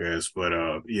other podcast. But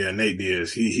yeah, Nate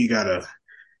Diaz, he gotta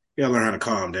learn how to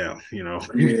calm down. You know,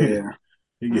 Yeah.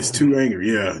 he gets too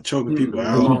angry. Yeah, choking people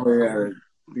out.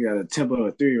 You got a temper of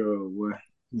a 3-year-old boy.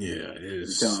 Yeah,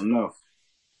 it's tell him enough.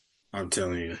 I'm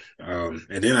telling you.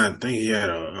 And then I think he had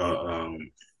a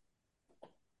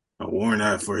warrant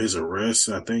out for his arrest.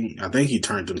 I think he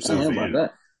turned himself in. About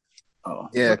that. Oh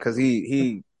yeah, because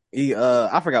he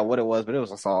I forgot what it was, but it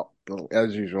was assault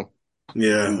as usual.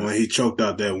 Yeah, when he choked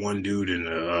out that one dude in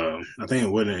I think it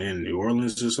wasn't in New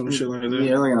Orleans or some shit like that.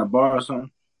 Yeah, like in a bar or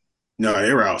something. No,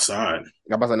 they were outside.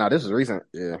 I was like, no, this was recent.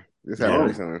 Yeah, this happened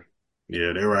recently.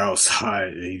 Yeah, they were outside.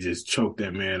 And he just choked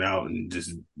that man out and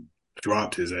just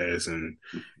dropped his ass, and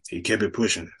he kept it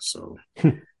pushing. So,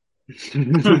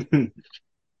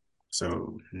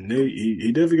 so Nate,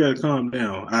 he definitely got to calm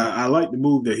down. I like the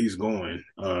move that he's going.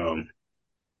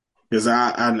 Because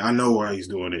I know why he's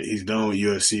doing it. He's done with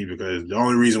UFC because the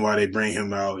only reason why they bring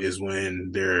him out is when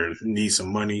they need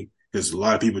some money. Because a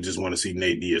lot of people just want to see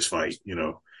Nate Diaz fight, you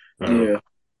know. Yeah.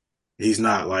 He's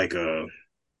not like let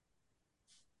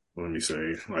me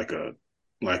say, I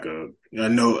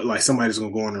know like somebody's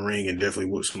going to go in the ring and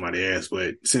definitely whoop somebody's ass.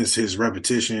 But since his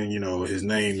repetition, you know, his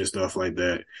name and stuff like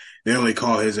that, they only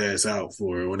call his ass out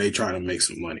for when they try to make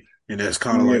some money. And that's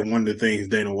kind of like one of the things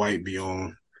Dana White be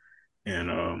on.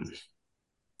 And,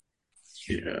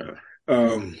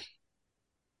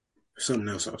 something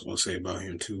else I was going to say about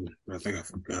him too, but I think I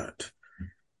forgot.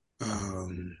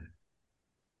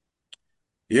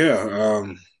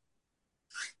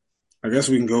 I guess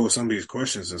we can go with some of these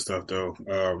questions and stuff though.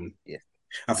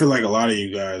 I feel like a lot of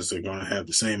you guys are going to have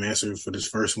the same answer for this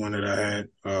first one that I had.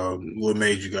 What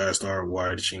made you guys start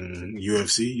watching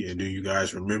UFC? And do you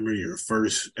guys remember your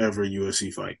first ever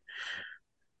UFC fight?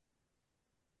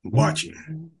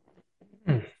 Watching.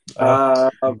 I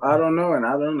don't know, and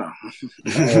I don't know. I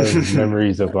have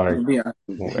memories of like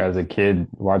as a kid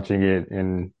watching it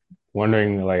and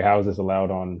wondering like how is this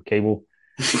allowed on cable?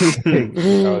 I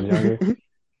was younger,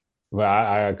 but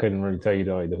I couldn't really tell you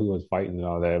though, like who was fighting and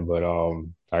all that. But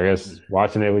I guess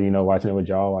watching it with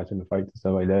y'all, watching the fights and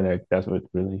stuff like that, that's what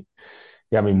really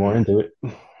got me more into it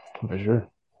for sure.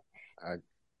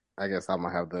 I guess I'm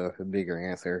gonna have the bigger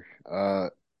answer.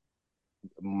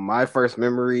 My first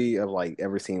memory of like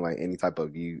ever seeing like any type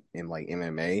of view in like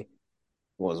MMA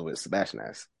was with Sebastian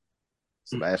Ass.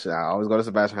 Sebastian, I always go to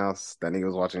Sebastian house. That nigga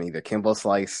was watching either Kimbo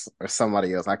Slice or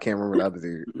somebody else. I can't remember the other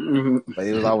dude, but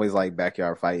it was always like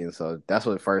backyard fighting. So that's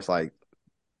what first like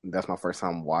that's my first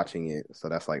time watching it. So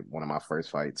that's like one of my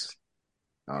first fights.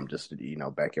 Just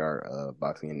backyard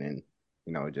boxing, and then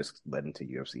it just led into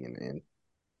UFC in the end.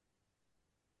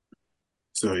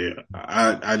 So yeah,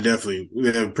 I definitely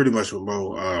pretty much with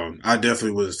Mo. I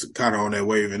definitely was kind of on that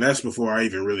wave, and that's before I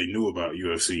even really knew about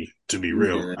UFC. To be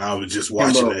real, I was just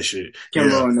watching that shit.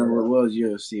 Kimbo never was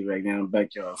UFC back then,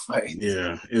 backyard fighting.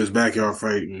 Yeah, it was backyard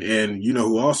fighting, and you know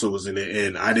who also was in it,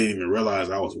 and I didn't even realize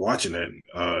I was watching that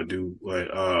dude. But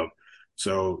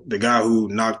so the guy who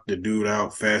knocked the dude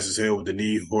out fast as hell with the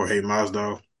knee, Jorge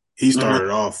Masvidal. He started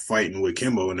off fighting with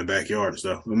Kimbo in the backyard and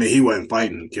stuff. I mean, he wasn't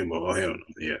fighting Kimbo. Oh, hell no.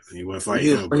 Yeah, he wasn't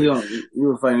fighting him. You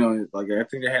were fighting on, like, I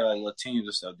think they had, like, little teams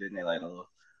and stuff, didn't they? Like,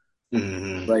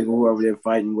 like, whoever they're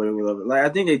fighting, whatever. Like, I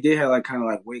think they did have, like, kind of,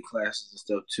 like, weight classes and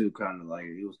stuff, too, kind of, like,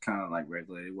 it was kind of, like,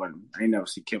 regulated. It wasn't, I ain't never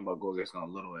see Kimbo go against no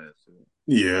little ass.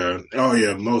 Yeah. Oh,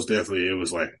 yeah, most definitely. It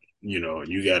was, like,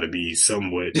 you got to be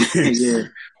somewhat, Yeah,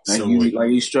 somewhat. like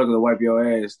you struggle to wipe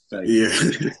your ass. Yeah.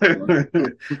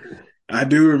 I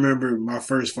do remember my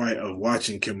first fight of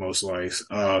watching Kimbo Slice,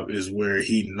 is where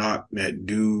he knocked that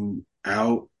dude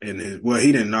out he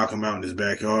didn't knock him out in his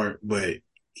backyard, but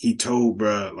he told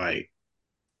bruh, like,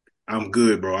 I'm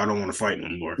good, bro. I don't want to fight no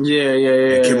more.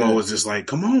 And Kimbo was just like,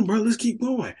 come on, bro, let's keep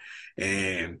going.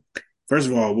 And first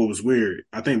of all, what was weird,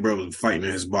 I think bro was fighting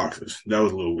in his boxers. That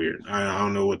was a little weird. I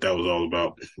don't know what that was all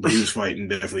about, but he was fighting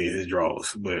definitely in his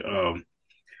draws. But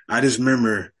I just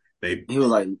remember he was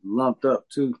like lumped up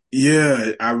too.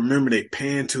 Yeah, I remember they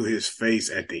panned to his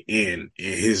face at the end,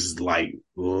 and his like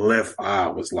left eye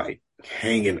was like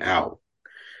hanging out,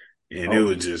 and it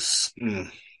was just,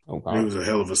 it was a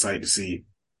hell of a sight to see.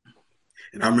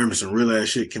 And I remember some real ass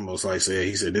shit Kimbo Slice said.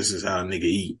 He said, "This is how a nigga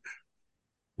eat."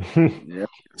 Yeah.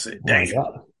 I said, "Damn,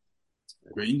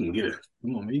 bro, you can get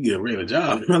come on, man, you get a regular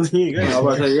job." You ain't got I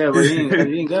was about to say, yeah, but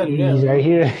you ain't got to do that. He's right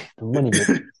here. The money.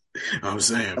 I'm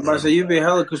saying, I'm about to say, you been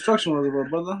hella construction worker,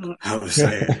 brother. I was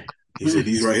saying, he said,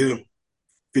 "These right here,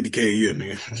 $50K a year,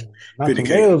 nigga. $50K.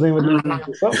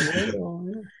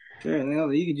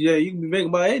 You can be making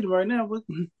about 80 right now, but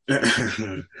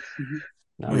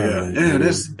yeah,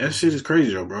 that shit is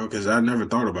crazy though, bro. Because I never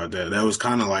thought about that. That was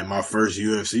kind of like my first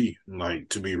UFC. Like,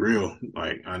 to be real,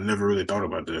 like I never really thought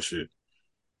about that shit.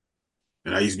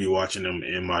 And I used to be watching them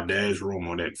in my dad's room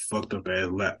on that fucked up ass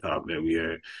laptop that we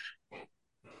had.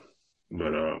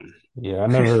 But yeah, I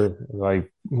never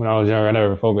like when I was younger, I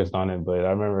never focused on it. But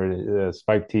I remember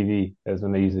Spike TV. That's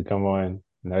when they used to come on.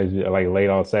 And I used to like late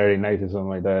on Saturday nights or something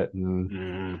like that.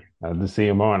 And I just see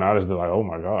him on. I just be like, oh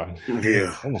my god,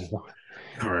 yeah, oh my god.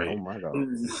 All right. Oh my god!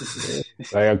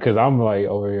 Like, because I'm like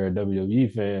over here a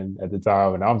WWE fan at the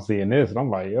time, and I'm seeing this, and I'm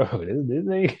like, yo, this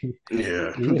ain't.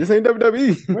 Yeah, this ain't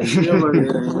WWE.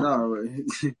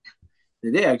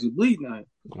 They actually bleed now.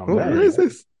 What is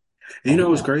this? You know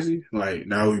what's crazy? Like,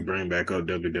 now we bring back up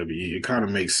WWE. It kind of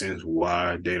makes sense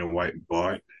why Dana White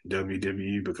bought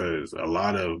WWE, because a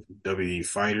lot of WWE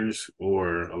fighters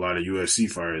or a lot of UFC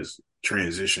fighters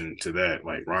transition to that,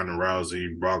 like Ronda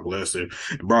Rousey, Brock Lesnar.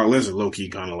 And Brock Lesnar low-key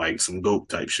kind of like some GOAT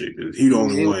type shit. He the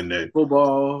only one that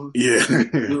football,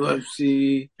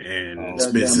 UFC, and it's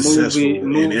been successful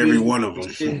in every one of them.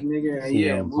 Shit, nigga.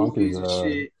 CM Punk is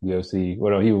UFC.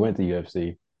 Well, he went to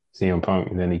UFC, CM Punk,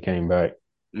 and then he came back.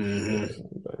 Yeah.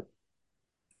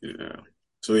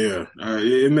 So yeah,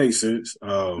 it makes sense.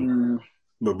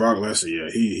 But Brock Lesnar, yeah,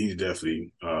 he's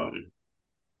definitely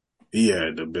he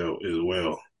had the belt as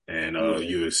well. And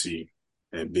UFC,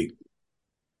 that big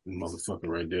motherfucker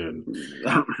right there.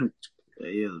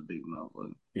 He is a big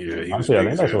motherfucker. Yeah, he actually, I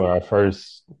think that's where I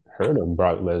first heard of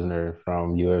Brock Lesnar,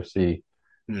 from UFC.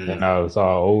 And I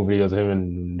saw old videos of him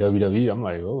in WWE. I'm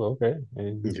like, oh, okay.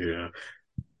 Yeah.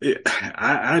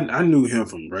 I knew him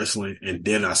from wrestling, and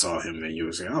then I saw him in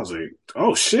UFC. I was like,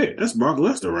 oh shit, that's Brock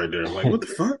Lesnar right there. Like, what the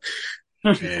fuck?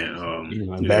 And he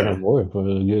was back and forth for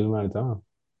a good amount of time.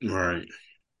 Right.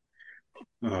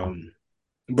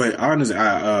 But honestly,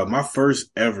 my first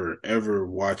ever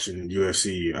watching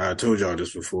UFC, I told y'all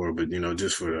this before, but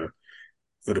just for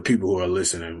the people who are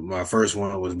listening, my first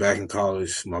one was back in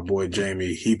college. My boy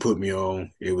Jamie, he put me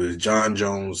on. It was John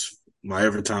Jones. My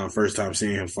first time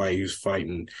seeing him fight, he was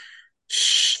fighting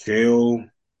Shell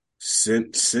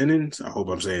Simmons. I hope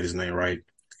I'm saying his name right.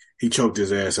 He choked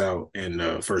his ass out in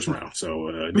the first round, so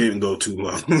it didn't go too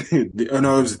long.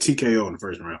 No, it was a TKO in the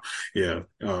first round. Yeah,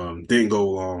 didn't go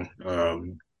long.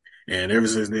 And ever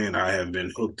since then, I have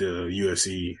been hooked to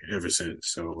UFC ever since.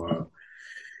 So,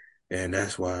 and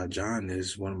that's why John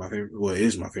is one of my favorite. Well,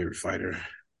 is my favorite fighter.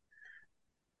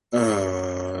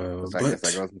 So I guess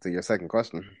that goes into your second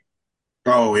question.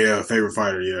 Oh yeah, favorite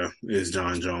fighter, is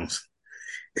John Jones.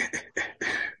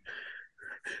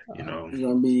 It's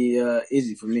gonna be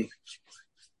easy for me.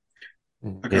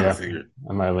 I kind of figured.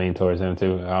 I might lean towards him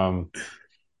too.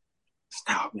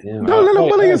 Stop it! Don't let him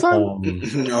bully his son.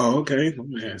 Oh, okay.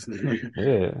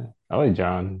 Yeah, I like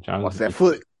John. What's that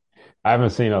foot? I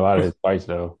haven't seen a lot of his fights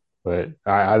though, but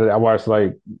I watched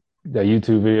like the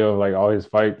YouTube video of like all his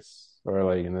fights, or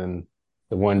like, and then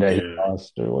the one that he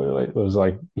lost, or what, like, it was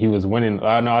like he was winning. No,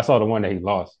 I saw the one that he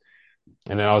lost.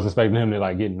 And then I was expecting him to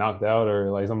like get knocked out or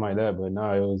like something like that, but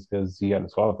no, it was because he got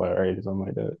disqualified, right, or something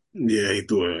like that. Yeah, he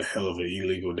threw a hell of an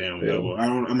illegal damn elbow.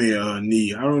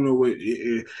 Knee. I don't know what.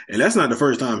 And that's not the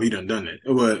first time he done it,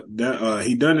 but that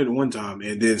he done it one time,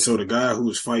 and then so the guy who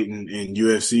was fighting in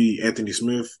UFC, Anthony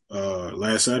Smith,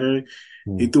 last Saturday,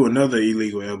 he threw another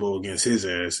illegal elbow against his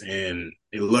ass, and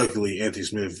luckily Anthony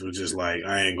Smith was just like,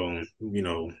 I ain't gonna,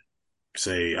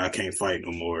 say I can't fight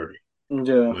no more.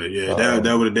 Yeah. But yeah,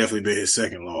 that would have definitely been his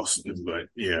second loss. But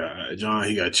yeah, John,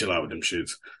 he got to chill out with them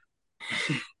shits.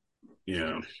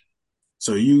 Yeah.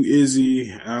 So you,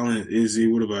 Izzy, Alan, Izzy,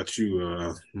 what about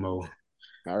you, Mo?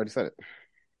 I already said it.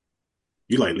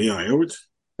 You like Leon Edwards?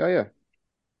 Oh yeah.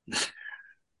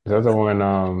 That's the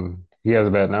one. He has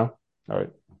a bet now. All right.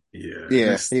 Yeah,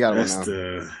 Yeah, he got one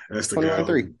now. that's the 21 guy and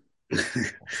 3. who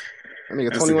I mean,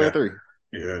 that's the 21 guy. and 3.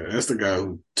 Yeah, that's the guy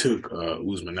who took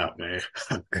Usman out, man.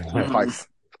 Twice.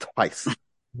 Twice.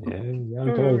 Yeah, young Oh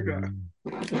my twice, God.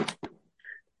 man.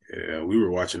 Yeah, we were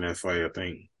watching that fight, I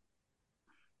think.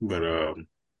 But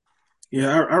yeah,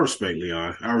 I respect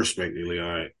Leon. I respect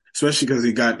Leon, especially because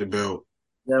he got the belt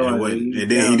and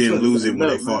then he didn't lose it when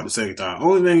they fought the second time.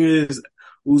 Only thing is,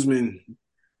 Usman,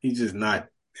 he's just not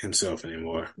himself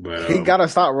anymore. But He gotta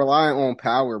stop relying on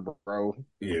power, bro.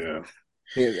 yeah,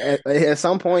 At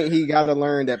some point, he gotta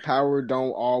learn that power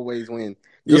don't always win.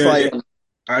 Just yeah. like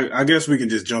I guess we can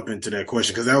just jump into that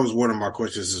question because that was one of my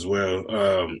questions as well.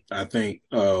 I think,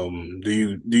 do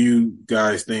you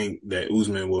guys think that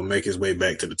Usman will make his way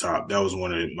back to the top? That was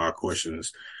one of my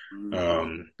questions.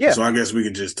 yeah, So I guess we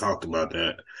could just talk about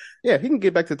that. yeah, he can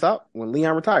get back to the top when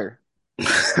Leon retire.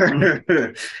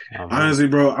 Honestly,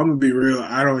 bro, I'm gonna be real.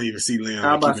 I don't even see How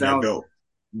Leon about keeping that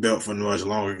belt for much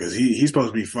longer because he's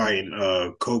supposed to be fighting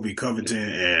Kobe Covington,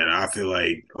 and I feel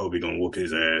like Kobe gonna whoop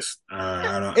his ass.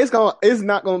 I don't. It's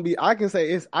not gonna be. I can say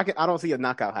it's. I don't see a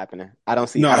knockout happening. I don't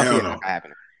see No, a hell no. knockout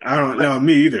happening. I don't know,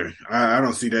 me either. I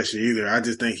don't see that shit either. I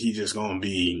just think he's just gonna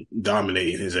be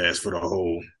dominating his ass for the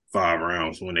whole 5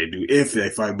 rounds when they do, if they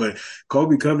fight. But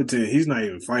Kobe Covington, he's not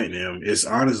even fighting him. It's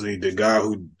honestly the guy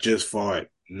who just fought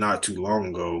not too long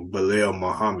ago, Belal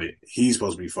Muhammad. He's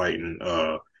supposed to be fighting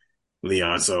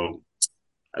Leon. So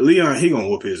Leon, he gonna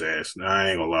whoop his ass.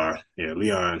 I ain't gonna lie. Yeah,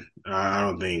 Leon, I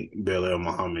don't think Belal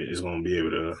Muhammad is gonna be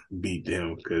able to beat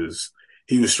him because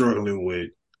he was struggling with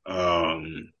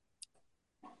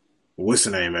what's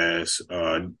the name as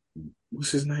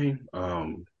what's his name?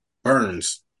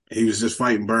 Burns. He was just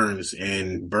fighting Burns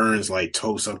and Burns like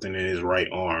tore something in his right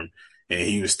arm and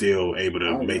he was still able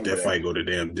to make that fight go the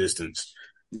damn distance.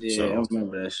 Yeah, So, I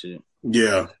remember that shit.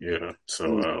 Yeah.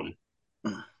 So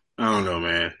I don't know,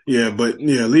 man. Yeah, but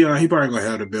yeah, Leon, he probably gonna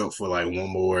have the belt for like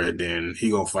one more and then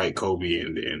he gonna fight Kobe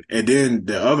and then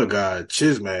the other guy,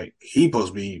 Chismack, he supposed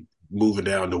to be moving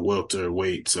down to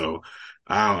welterweight, so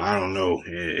I don't know.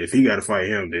 If he got to fight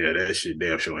him, there, that shit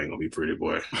damn sure ain't gonna be pretty,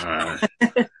 boy.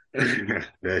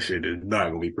 That shit is not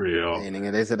gonna be pretty at all. Hey,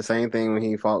 nigga, they said the same thing when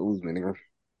he fought Usman, nigga.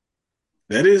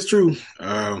 That is true.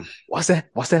 What's that?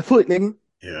 What's that foot, nigga?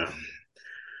 Yeah,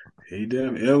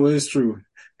 it was true,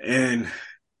 and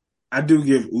I do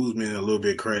give Usman a little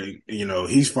bit credit. You know,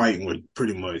 he's fighting with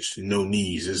pretty much no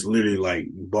knees. It's literally like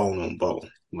bone on bone.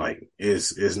 Like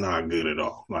it's not good at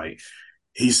all. Like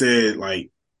he said, like.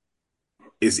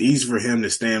 It's easy for him to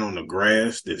stand on the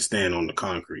grass than stand on the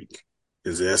concrete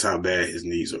because that's how bad his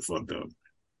knees are fucked up.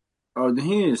 Oh, then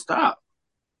he didn't stop.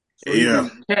 So yeah.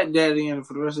 Cat daddy in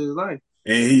for the rest of his life.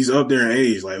 And he's up there in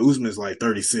age. Like Usman's like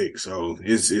 36, so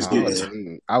it's getting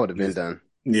time. I would have been done.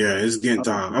 Yeah, it's getting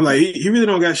time. I'm like, he really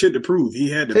don't got shit to prove. He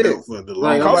had the belt for the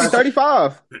longest. Kobe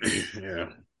 35. Yeah.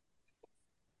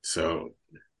 So.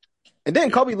 And then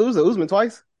Kobe lose to Usman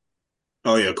twice.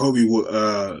 Oh yeah, Kobe.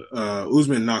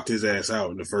 Usman knocked his ass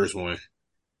out in the first one,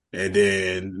 and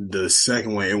then the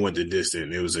second one it went the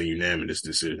distance. It was a unanimous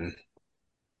decision.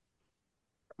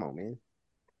 Come on, man.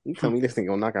 You tell me this thing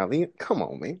gonna knock out Leon? Come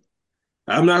on, man.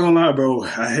 I'm not gonna lie, bro.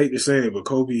 I hate to say it, but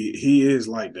Kobe, he is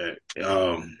like that.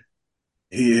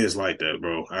 He is like that,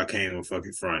 bro. I can't even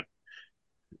fucking front.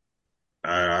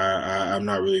 I'm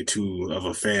not really too of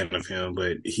a fan of him,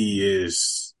 but he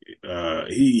is.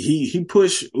 He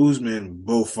pushed Usman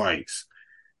both fights.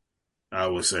 I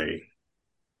would say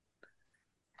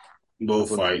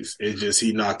both fights. It's just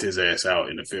he knocked his ass out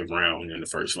in the 5th round in the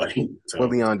first fight. So. What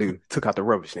Leon do? Took out the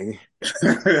rubbish, nigga.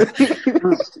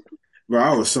 Bro,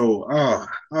 I was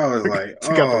like,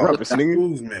 took out the rubbish,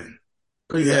 nigga. Usman.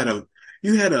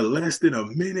 You had a less than a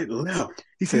minute left.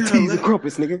 He said, "Tease the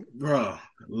crumpets, nigga." Bro,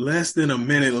 less than a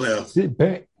minute left. Sit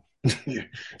back.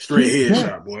 Straight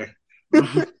headshot, boy.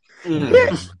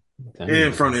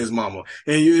 In front of his mama.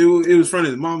 And it was in front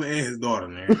of his mama and his daughter,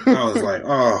 man. I was like,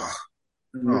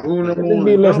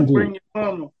 don't bring your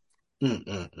mama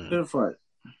to the fight.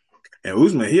 And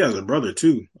Usman, he has a brother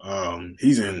too.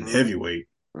 He's in heavyweight.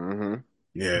 Mm-hmm.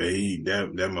 Yeah,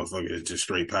 that motherfucker is just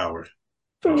straight power.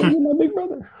 My big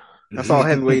brother. That's all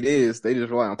heavyweight is. They just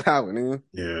rely on power, man.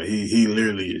 Yeah, he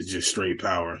literally is just straight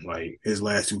power. Like his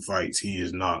last 2 fights, he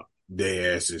is knocked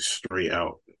their asses straight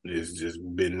out. There's just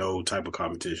been no type of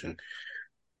competition.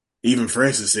 Even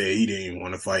Francis said he didn't even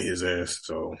want to fight his ass.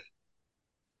 So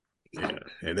yeah,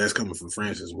 and that's coming from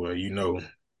Francis. Well, you know,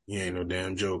 he ain't no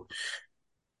damn joke.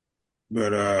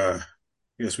 But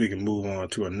guess we can move on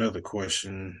to another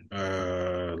question.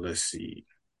 Let's see.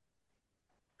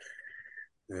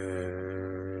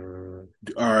 All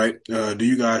right. Do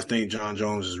you guys think John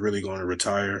Jones is really going to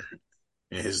retire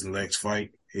in his next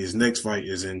fight? His next fight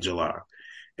is in July,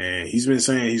 and he's been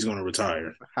saying he's going to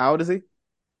retire. How old is he?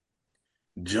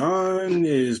 John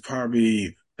is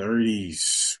probably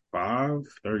 35,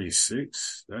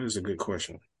 36. That is a good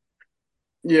question.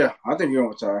 Yeah, I think you're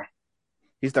gonna retire.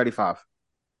 He's 35.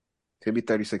 He'll be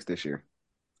 36 this year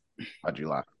by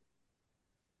July.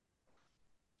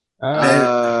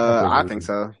 I think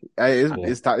so. Hey,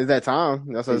 it's that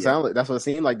time. That's what it sounds like. That's what it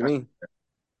seemed like to me.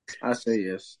 I say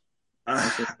yes.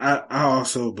 I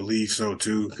also believe so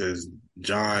too, because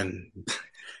John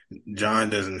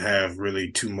doesn't have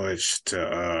really too much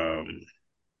to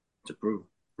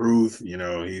prove. You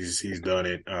know, he's done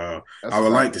it. I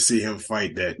would like to see him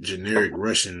fight that generic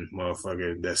Russian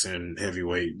motherfucker that's in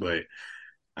heavyweight, but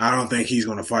I don't think he's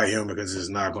going to fight him because it's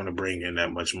not going to bring in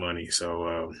that much money.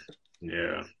 So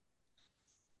yeah.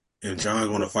 And John's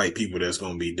going to fight people that's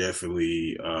going to be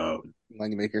definitely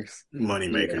money makers.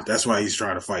 Yeah. That's why he's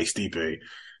trying to fight Stipe.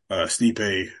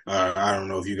 Stipe, I don't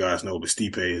know if you guys know, but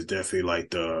Stipe is definitely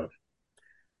like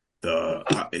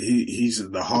he's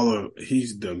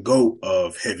the GOAT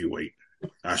of heavyweight.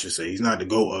 I should say he's not the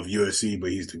GOAT of UFC, but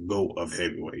he's the GOAT of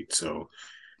heavyweight. So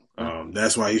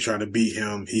that's why he's trying to beat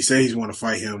him. He says he's want to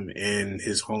fight him in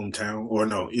his hometown, or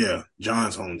no, yeah,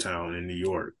 John's hometown in New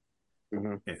York.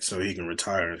 And so he can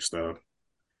retire and stuff.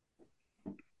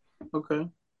 Okay.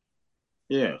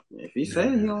 Yeah. If he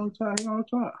says he's gonna retire, he's gonna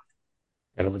retire.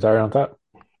 Gotta retire on top.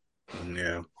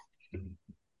 Yeah. If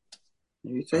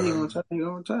he says he's gonna retire, he's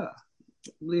gonna retire.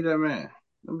 Believe that man.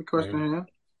 Don't be questioning him.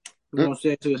 You don't say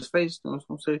it to his face. Don't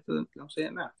say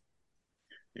it now.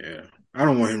 Yeah, I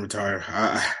don't want him to retire.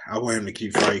 I want him to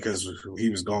keep fighting because he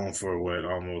was gone for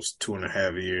almost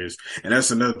 2.5 years, and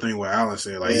that's another thing what Alan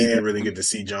said. Like he didn't really get to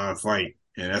see John fight,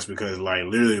 and that's because like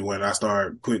literally when I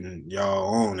started putting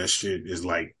y'all on, that shit is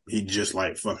like he just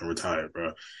like fucking retired,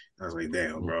 bro. I was like,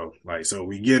 damn, bro. Like so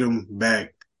we get him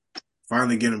back,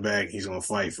 finally get him back. He's only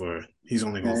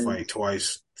gonna fight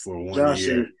twice for 1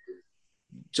 year.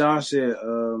 John said.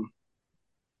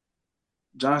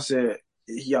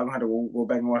 Y'all gonna have to go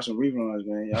back and watch some reruns,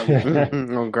 man.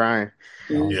 Y'all on grind.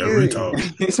 Yeah, real talk.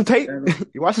 Get some tape.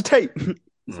 You watch the tape.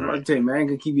 Watch the tape, man. I ain't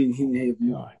gonna keep hitting head.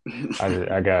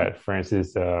 I got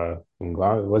Francis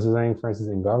Ngannou. What's his name? Francis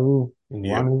Ngannou.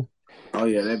 Yeah. Oh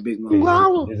yeah, that big man.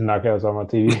 His knockouts on my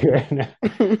TV right now.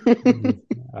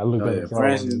 I look at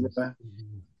Francis.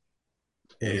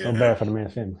 It's so bad for the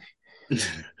man's family.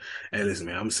 Hey, listen,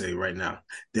 man. I'm gonna say right now,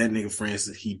 that nigga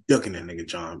Francis, he ducking that nigga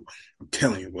John. I'm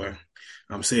telling you, boy.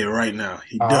 I'm saying right now,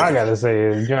 he ducking. I gotta say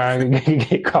is John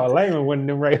get caught laying with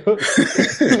them right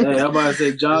hooks. Hey, I'm about to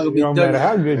say John will be no matter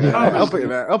how good you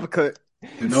are. Uppercut.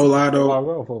 No lie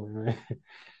though.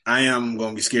 I am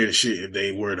gonna be scared of shit if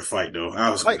they were to fight though. I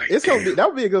was like it's gonna be that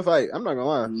would be a good fight. I'm not gonna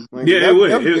lie. Like, yeah, it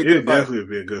would. It definitely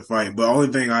be a good fight. But the only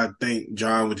thing I think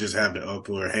John would just have the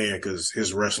upper hand because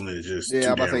his wrestling is just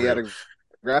I'm about to say the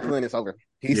grappling is over.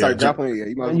 He started grappling. Yeah,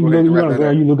 you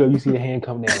look up, you see the hand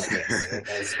come down.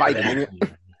 Spike.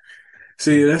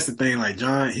 See, that's the thing. Like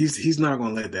John, he's not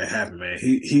gonna let that happen, man.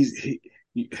 He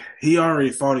already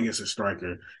fought against a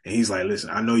striker, and he's like, listen,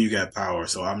 I know you got power,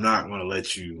 so I'm not gonna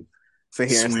let you sit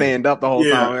here and stand up the whole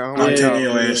time. I'm taking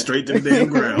your ass straight to the damn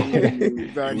ground.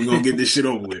 We're gonna get this shit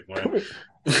over with, man.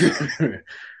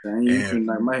 You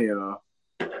knock my head off.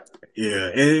 Yeah,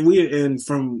 and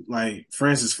from like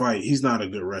Francis' fight, he's not a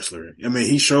good wrestler. I mean,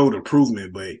 he showed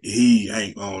improvement, but he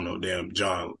ain't on no damn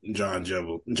John Jones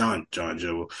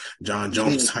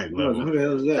type level. Who the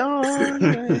hell is that?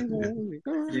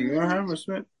 You gonna have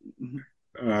respect?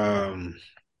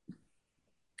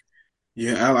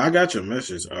 Yeah, I got your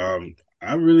message. I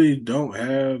really don't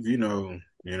have,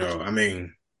 I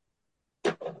mean,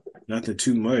 nothing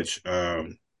too much.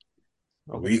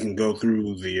 We can go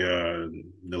through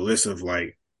the list of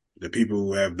like the people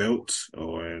who have belts,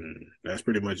 and that's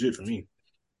pretty much it for me.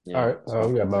 Yeah. All right,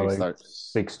 we got about like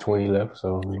 6:20 left,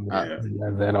 so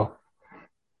that off.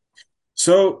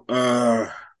 So,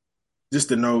 just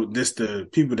to know, the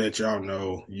people that y'all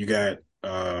know, you got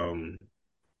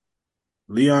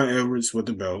Leon Edwards with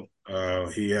the belt.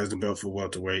 He has the belt for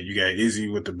welterweight. You got Izzy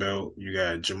with the belt. You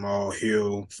got Jamal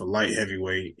Hill for light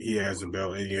heavyweight. He has the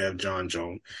belt, and you have John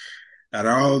Jones. Out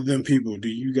of all of them people, do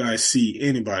you guys see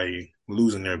anybody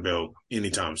losing their belt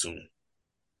anytime soon?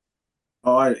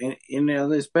 Oh, in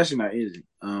LA, especially not Izzy.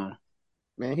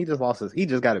 Man, he just lost his. He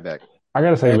just got it back. I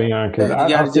gotta say Leon because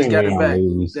I've Just seen got it Leon back.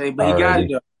 lose But he got it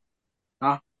already. though.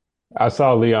 Huh? I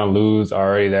saw Leon lose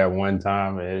already that one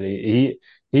time, and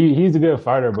he's a good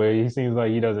fighter, but he seems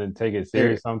like he doesn't take it Here,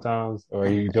 serious sometimes, or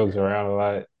he jokes around a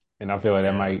lot, and I feel like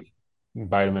that Yeah. might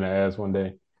bite him in the ass one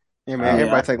day. yeah, man. Uh, Yeah,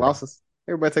 Everybody take losses.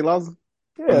 Everybody take losses.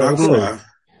 I'm yeah, not of gonna course. lie.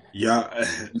 Yeah.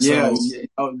 yeah, So yeah.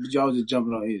 Oh, y'all just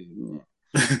jumping on Izzy. Man.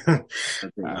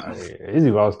 I think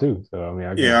Izzy lost too, so I mean,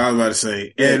 I yeah, can't. I was about to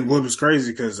say. yeah. And what was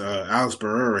crazy because Alex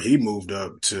Pereira he moved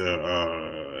up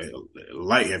to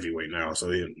light heavyweight now.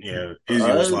 So Izzy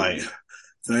was Uh, like,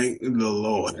 thank the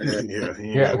Lord. Yeah, he ain't got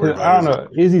Yeah, to worry because about I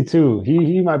don't Izzy. know Izzy too.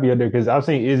 He might be up there because I've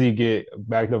seen Izzy get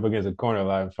backed up against a corner a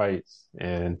lot in fights,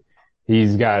 and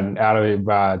he's gotten out of it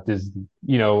by just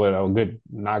with a good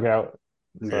knockout.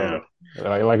 Yeah, So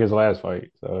like his last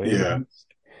fight. So yeah.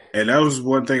 And that was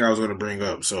one thing I was going to bring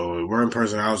up. So one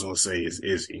person I was going to say is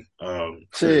Izzy. Shit,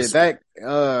 Because that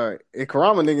Ikram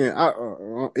nigga,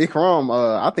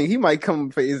 Ikram, I think he might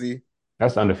come for Izzy.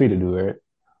 that's the undefeated dude,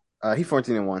 right? He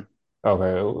 14-1.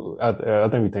 Okay, I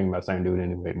think we thinking about the same dude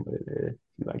anyway,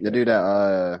 but like The that. dude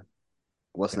that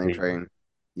what's the name Maybe. train?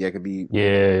 Yeah, it could be.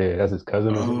 Yeah, that's his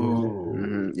cousin or something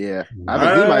like oh, Yeah, I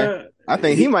think he might. uh, I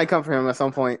think he he might come for him at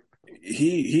some point.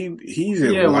 he's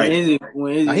in yeah, light.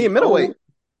 when He Izzy in middleweight. old,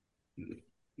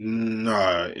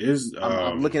 Nah, is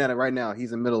I'm looking at it right now.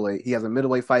 He's in middleweight. He has a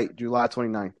middleweight fight July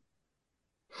 29th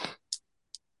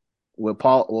with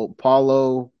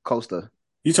Paulo Costa.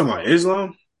 you talking about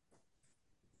Islam?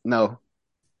 No,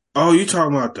 Oh, you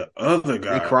talking about the other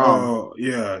guy? Ikram. Oh,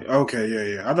 yeah. Okay,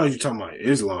 yeah. I thought you talking about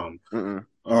Islam. Mm-mm.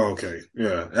 Oh, okay. Yeah,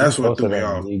 that. that's what Close to threw me that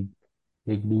off.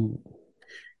 big dude.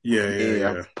 Yeah,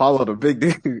 Yeah. Paulo the big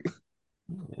dude.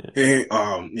 And,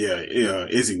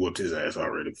 Izzy whooped his ass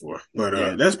already before. But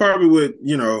Yeah. that's probably what,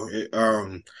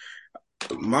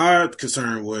 my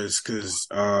concern was because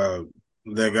that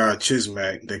guy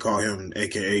Chismack, they call him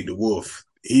AKA the Wolf.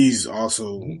 He's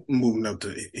also moving up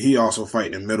to. He also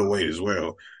fighting in middleweight as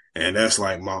well, and that's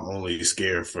like my only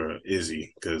scare for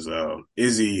Izzy because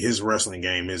Izzy his wrestling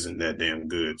game isn't that damn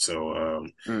good. So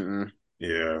Mm-mm.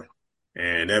 yeah,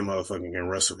 and that motherfucker can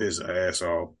wrestle his ass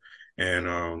off,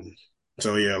 and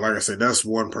so yeah, like I said, that's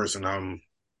one person I'm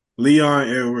Leon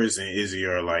Edwards and Izzy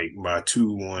are like my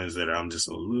two ones that I'm just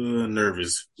a little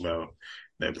nervous about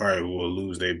that probably will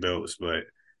lose their belts. But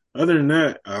other than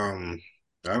that, I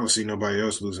don't see nobody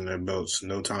else losing their belts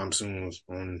no time soon.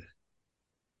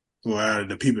 Well, out of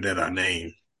the people that I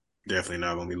named, definitely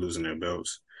not gonna be losing their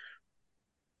belts.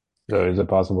 So is it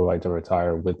possible like to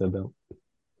retire with the belt?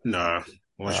 Nah,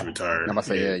 once you Okay. retire, I'm about to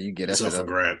say, yeah, you get that it's up shit for up.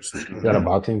 grabs. Is that a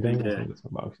boxing thing? I yeah. think it's a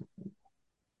boxing.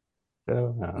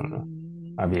 So, I don't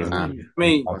know. I'd be Nah. able I to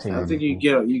mean, boxing I would be think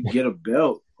you cool. get a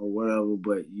belt or whatever,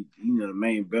 but the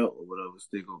main belt or whatever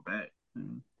still go back.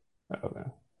 Okay.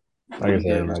 Like I You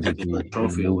said, it get might just just get a be in the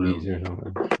trophy or whatever. movies or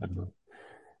something. I don't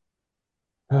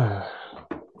know.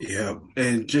 Yeah,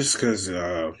 and just because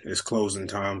it's closing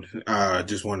time, I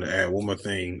just wanted to add one more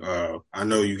thing. I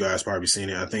know you guys probably seen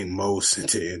it. I think Mo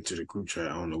sent it into the group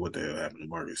chat. I don't know what the hell happened to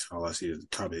Marcus. All I see is the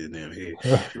top of his damn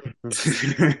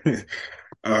head.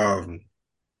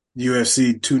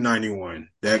 UFC 291.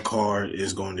 That card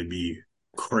is going to be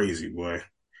crazy, boy.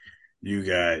 You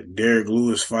got Derek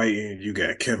Lewis fighting. You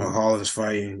got Kevin Hollins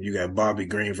fighting. You got Bobby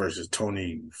Green versus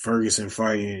Tony Ferguson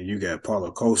fighting. You got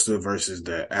Paulo Costa versus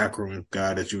the Akron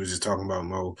guy that you was just talking about,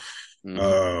 Mo.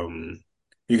 Mm-hmm.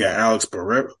 You got Alex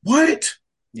Pereira. What?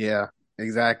 Yeah,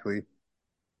 exactly.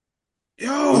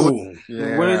 Yo,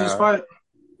 When is this Yeah. fight?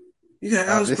 you got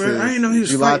Alex This Pereira. I is didn't know he was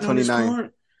July fighting on this 29th.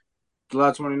 card.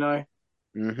 July 29th.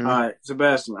 Mm-hmm. All right,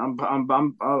 Sebastian, I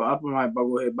might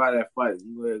go ahead and buy that fight.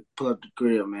 You go ahead and pull up the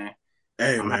grill, man.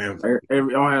 Hey, I'm man. I'm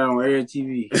having on every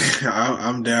TV.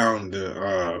 I'm down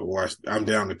to watch. I'm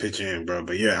down to pitch in, bro.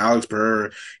 But yeah, Alex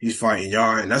Pereira, he's fighting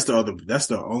y'all, and that's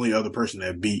the only other person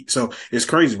that beat. So it's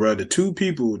crazy, bro. The two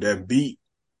people that beat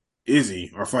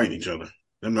Izzy are fighting each other.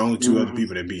 Them the only two other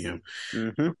people that beat him.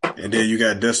 Mm-hmm. And then you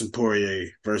got Dustin Poirier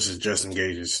versus Justin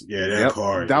Gages. Yeah, that Yep.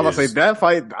 card I was about to say is. that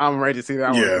fight. I'm ready to see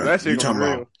that one. 'Cause Yeah, that shit gonna be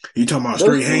real. you talking about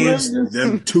Those straight two hands? niggas.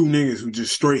 Them two niggas who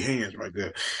just straight hands right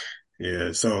there.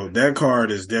 Yeah, so that card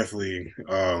is definitely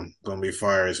gonna be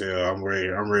fire as hell. I'm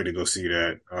ready to go see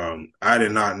that. I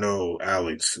did not know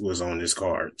Alex was on this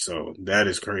card, so that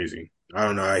is crazy. I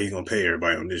don't know how he gonna pay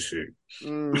everybody on this shit.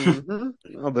 Mm-hmm.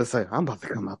 I'm about to say I'm about to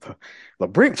come out the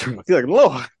brink truck. You're like,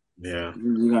 Lord. Yeah.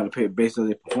 You got to pay based on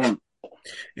their performance.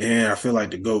 And I feel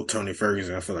like the GOAT, Tony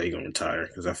Ferguson, I feel like he gonna retire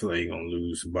because I feel like he gonna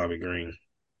lose to Bobby Green.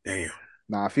 Damn.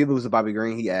 Nah, if he loses to Bobby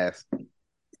Green, he asked.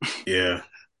 Yeah.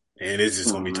 And it's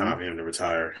just gonna be man. time for him to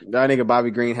retire. That nigga Bobby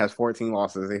Green has 14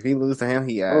 losses. If he lose to him,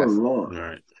 he Oh ass. Lord. All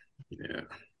right. Yeah.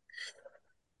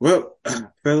 Well,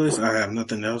 fellas, I have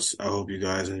nothing else. I hope you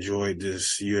guys enjoyed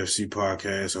this UFC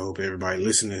podcast. I hope everybody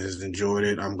listening has enjoyed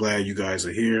it. I'm glad you guys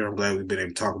are here. I'm glad we've been able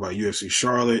to talk about UFC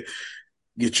Charlotte.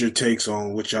 Get your takes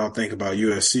on what y'all think about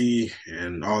UFC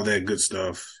and all that good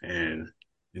stuff. And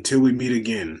until we meet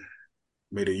again,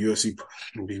 may the UFC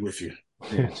be with you.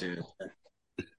 Yeah, cheers.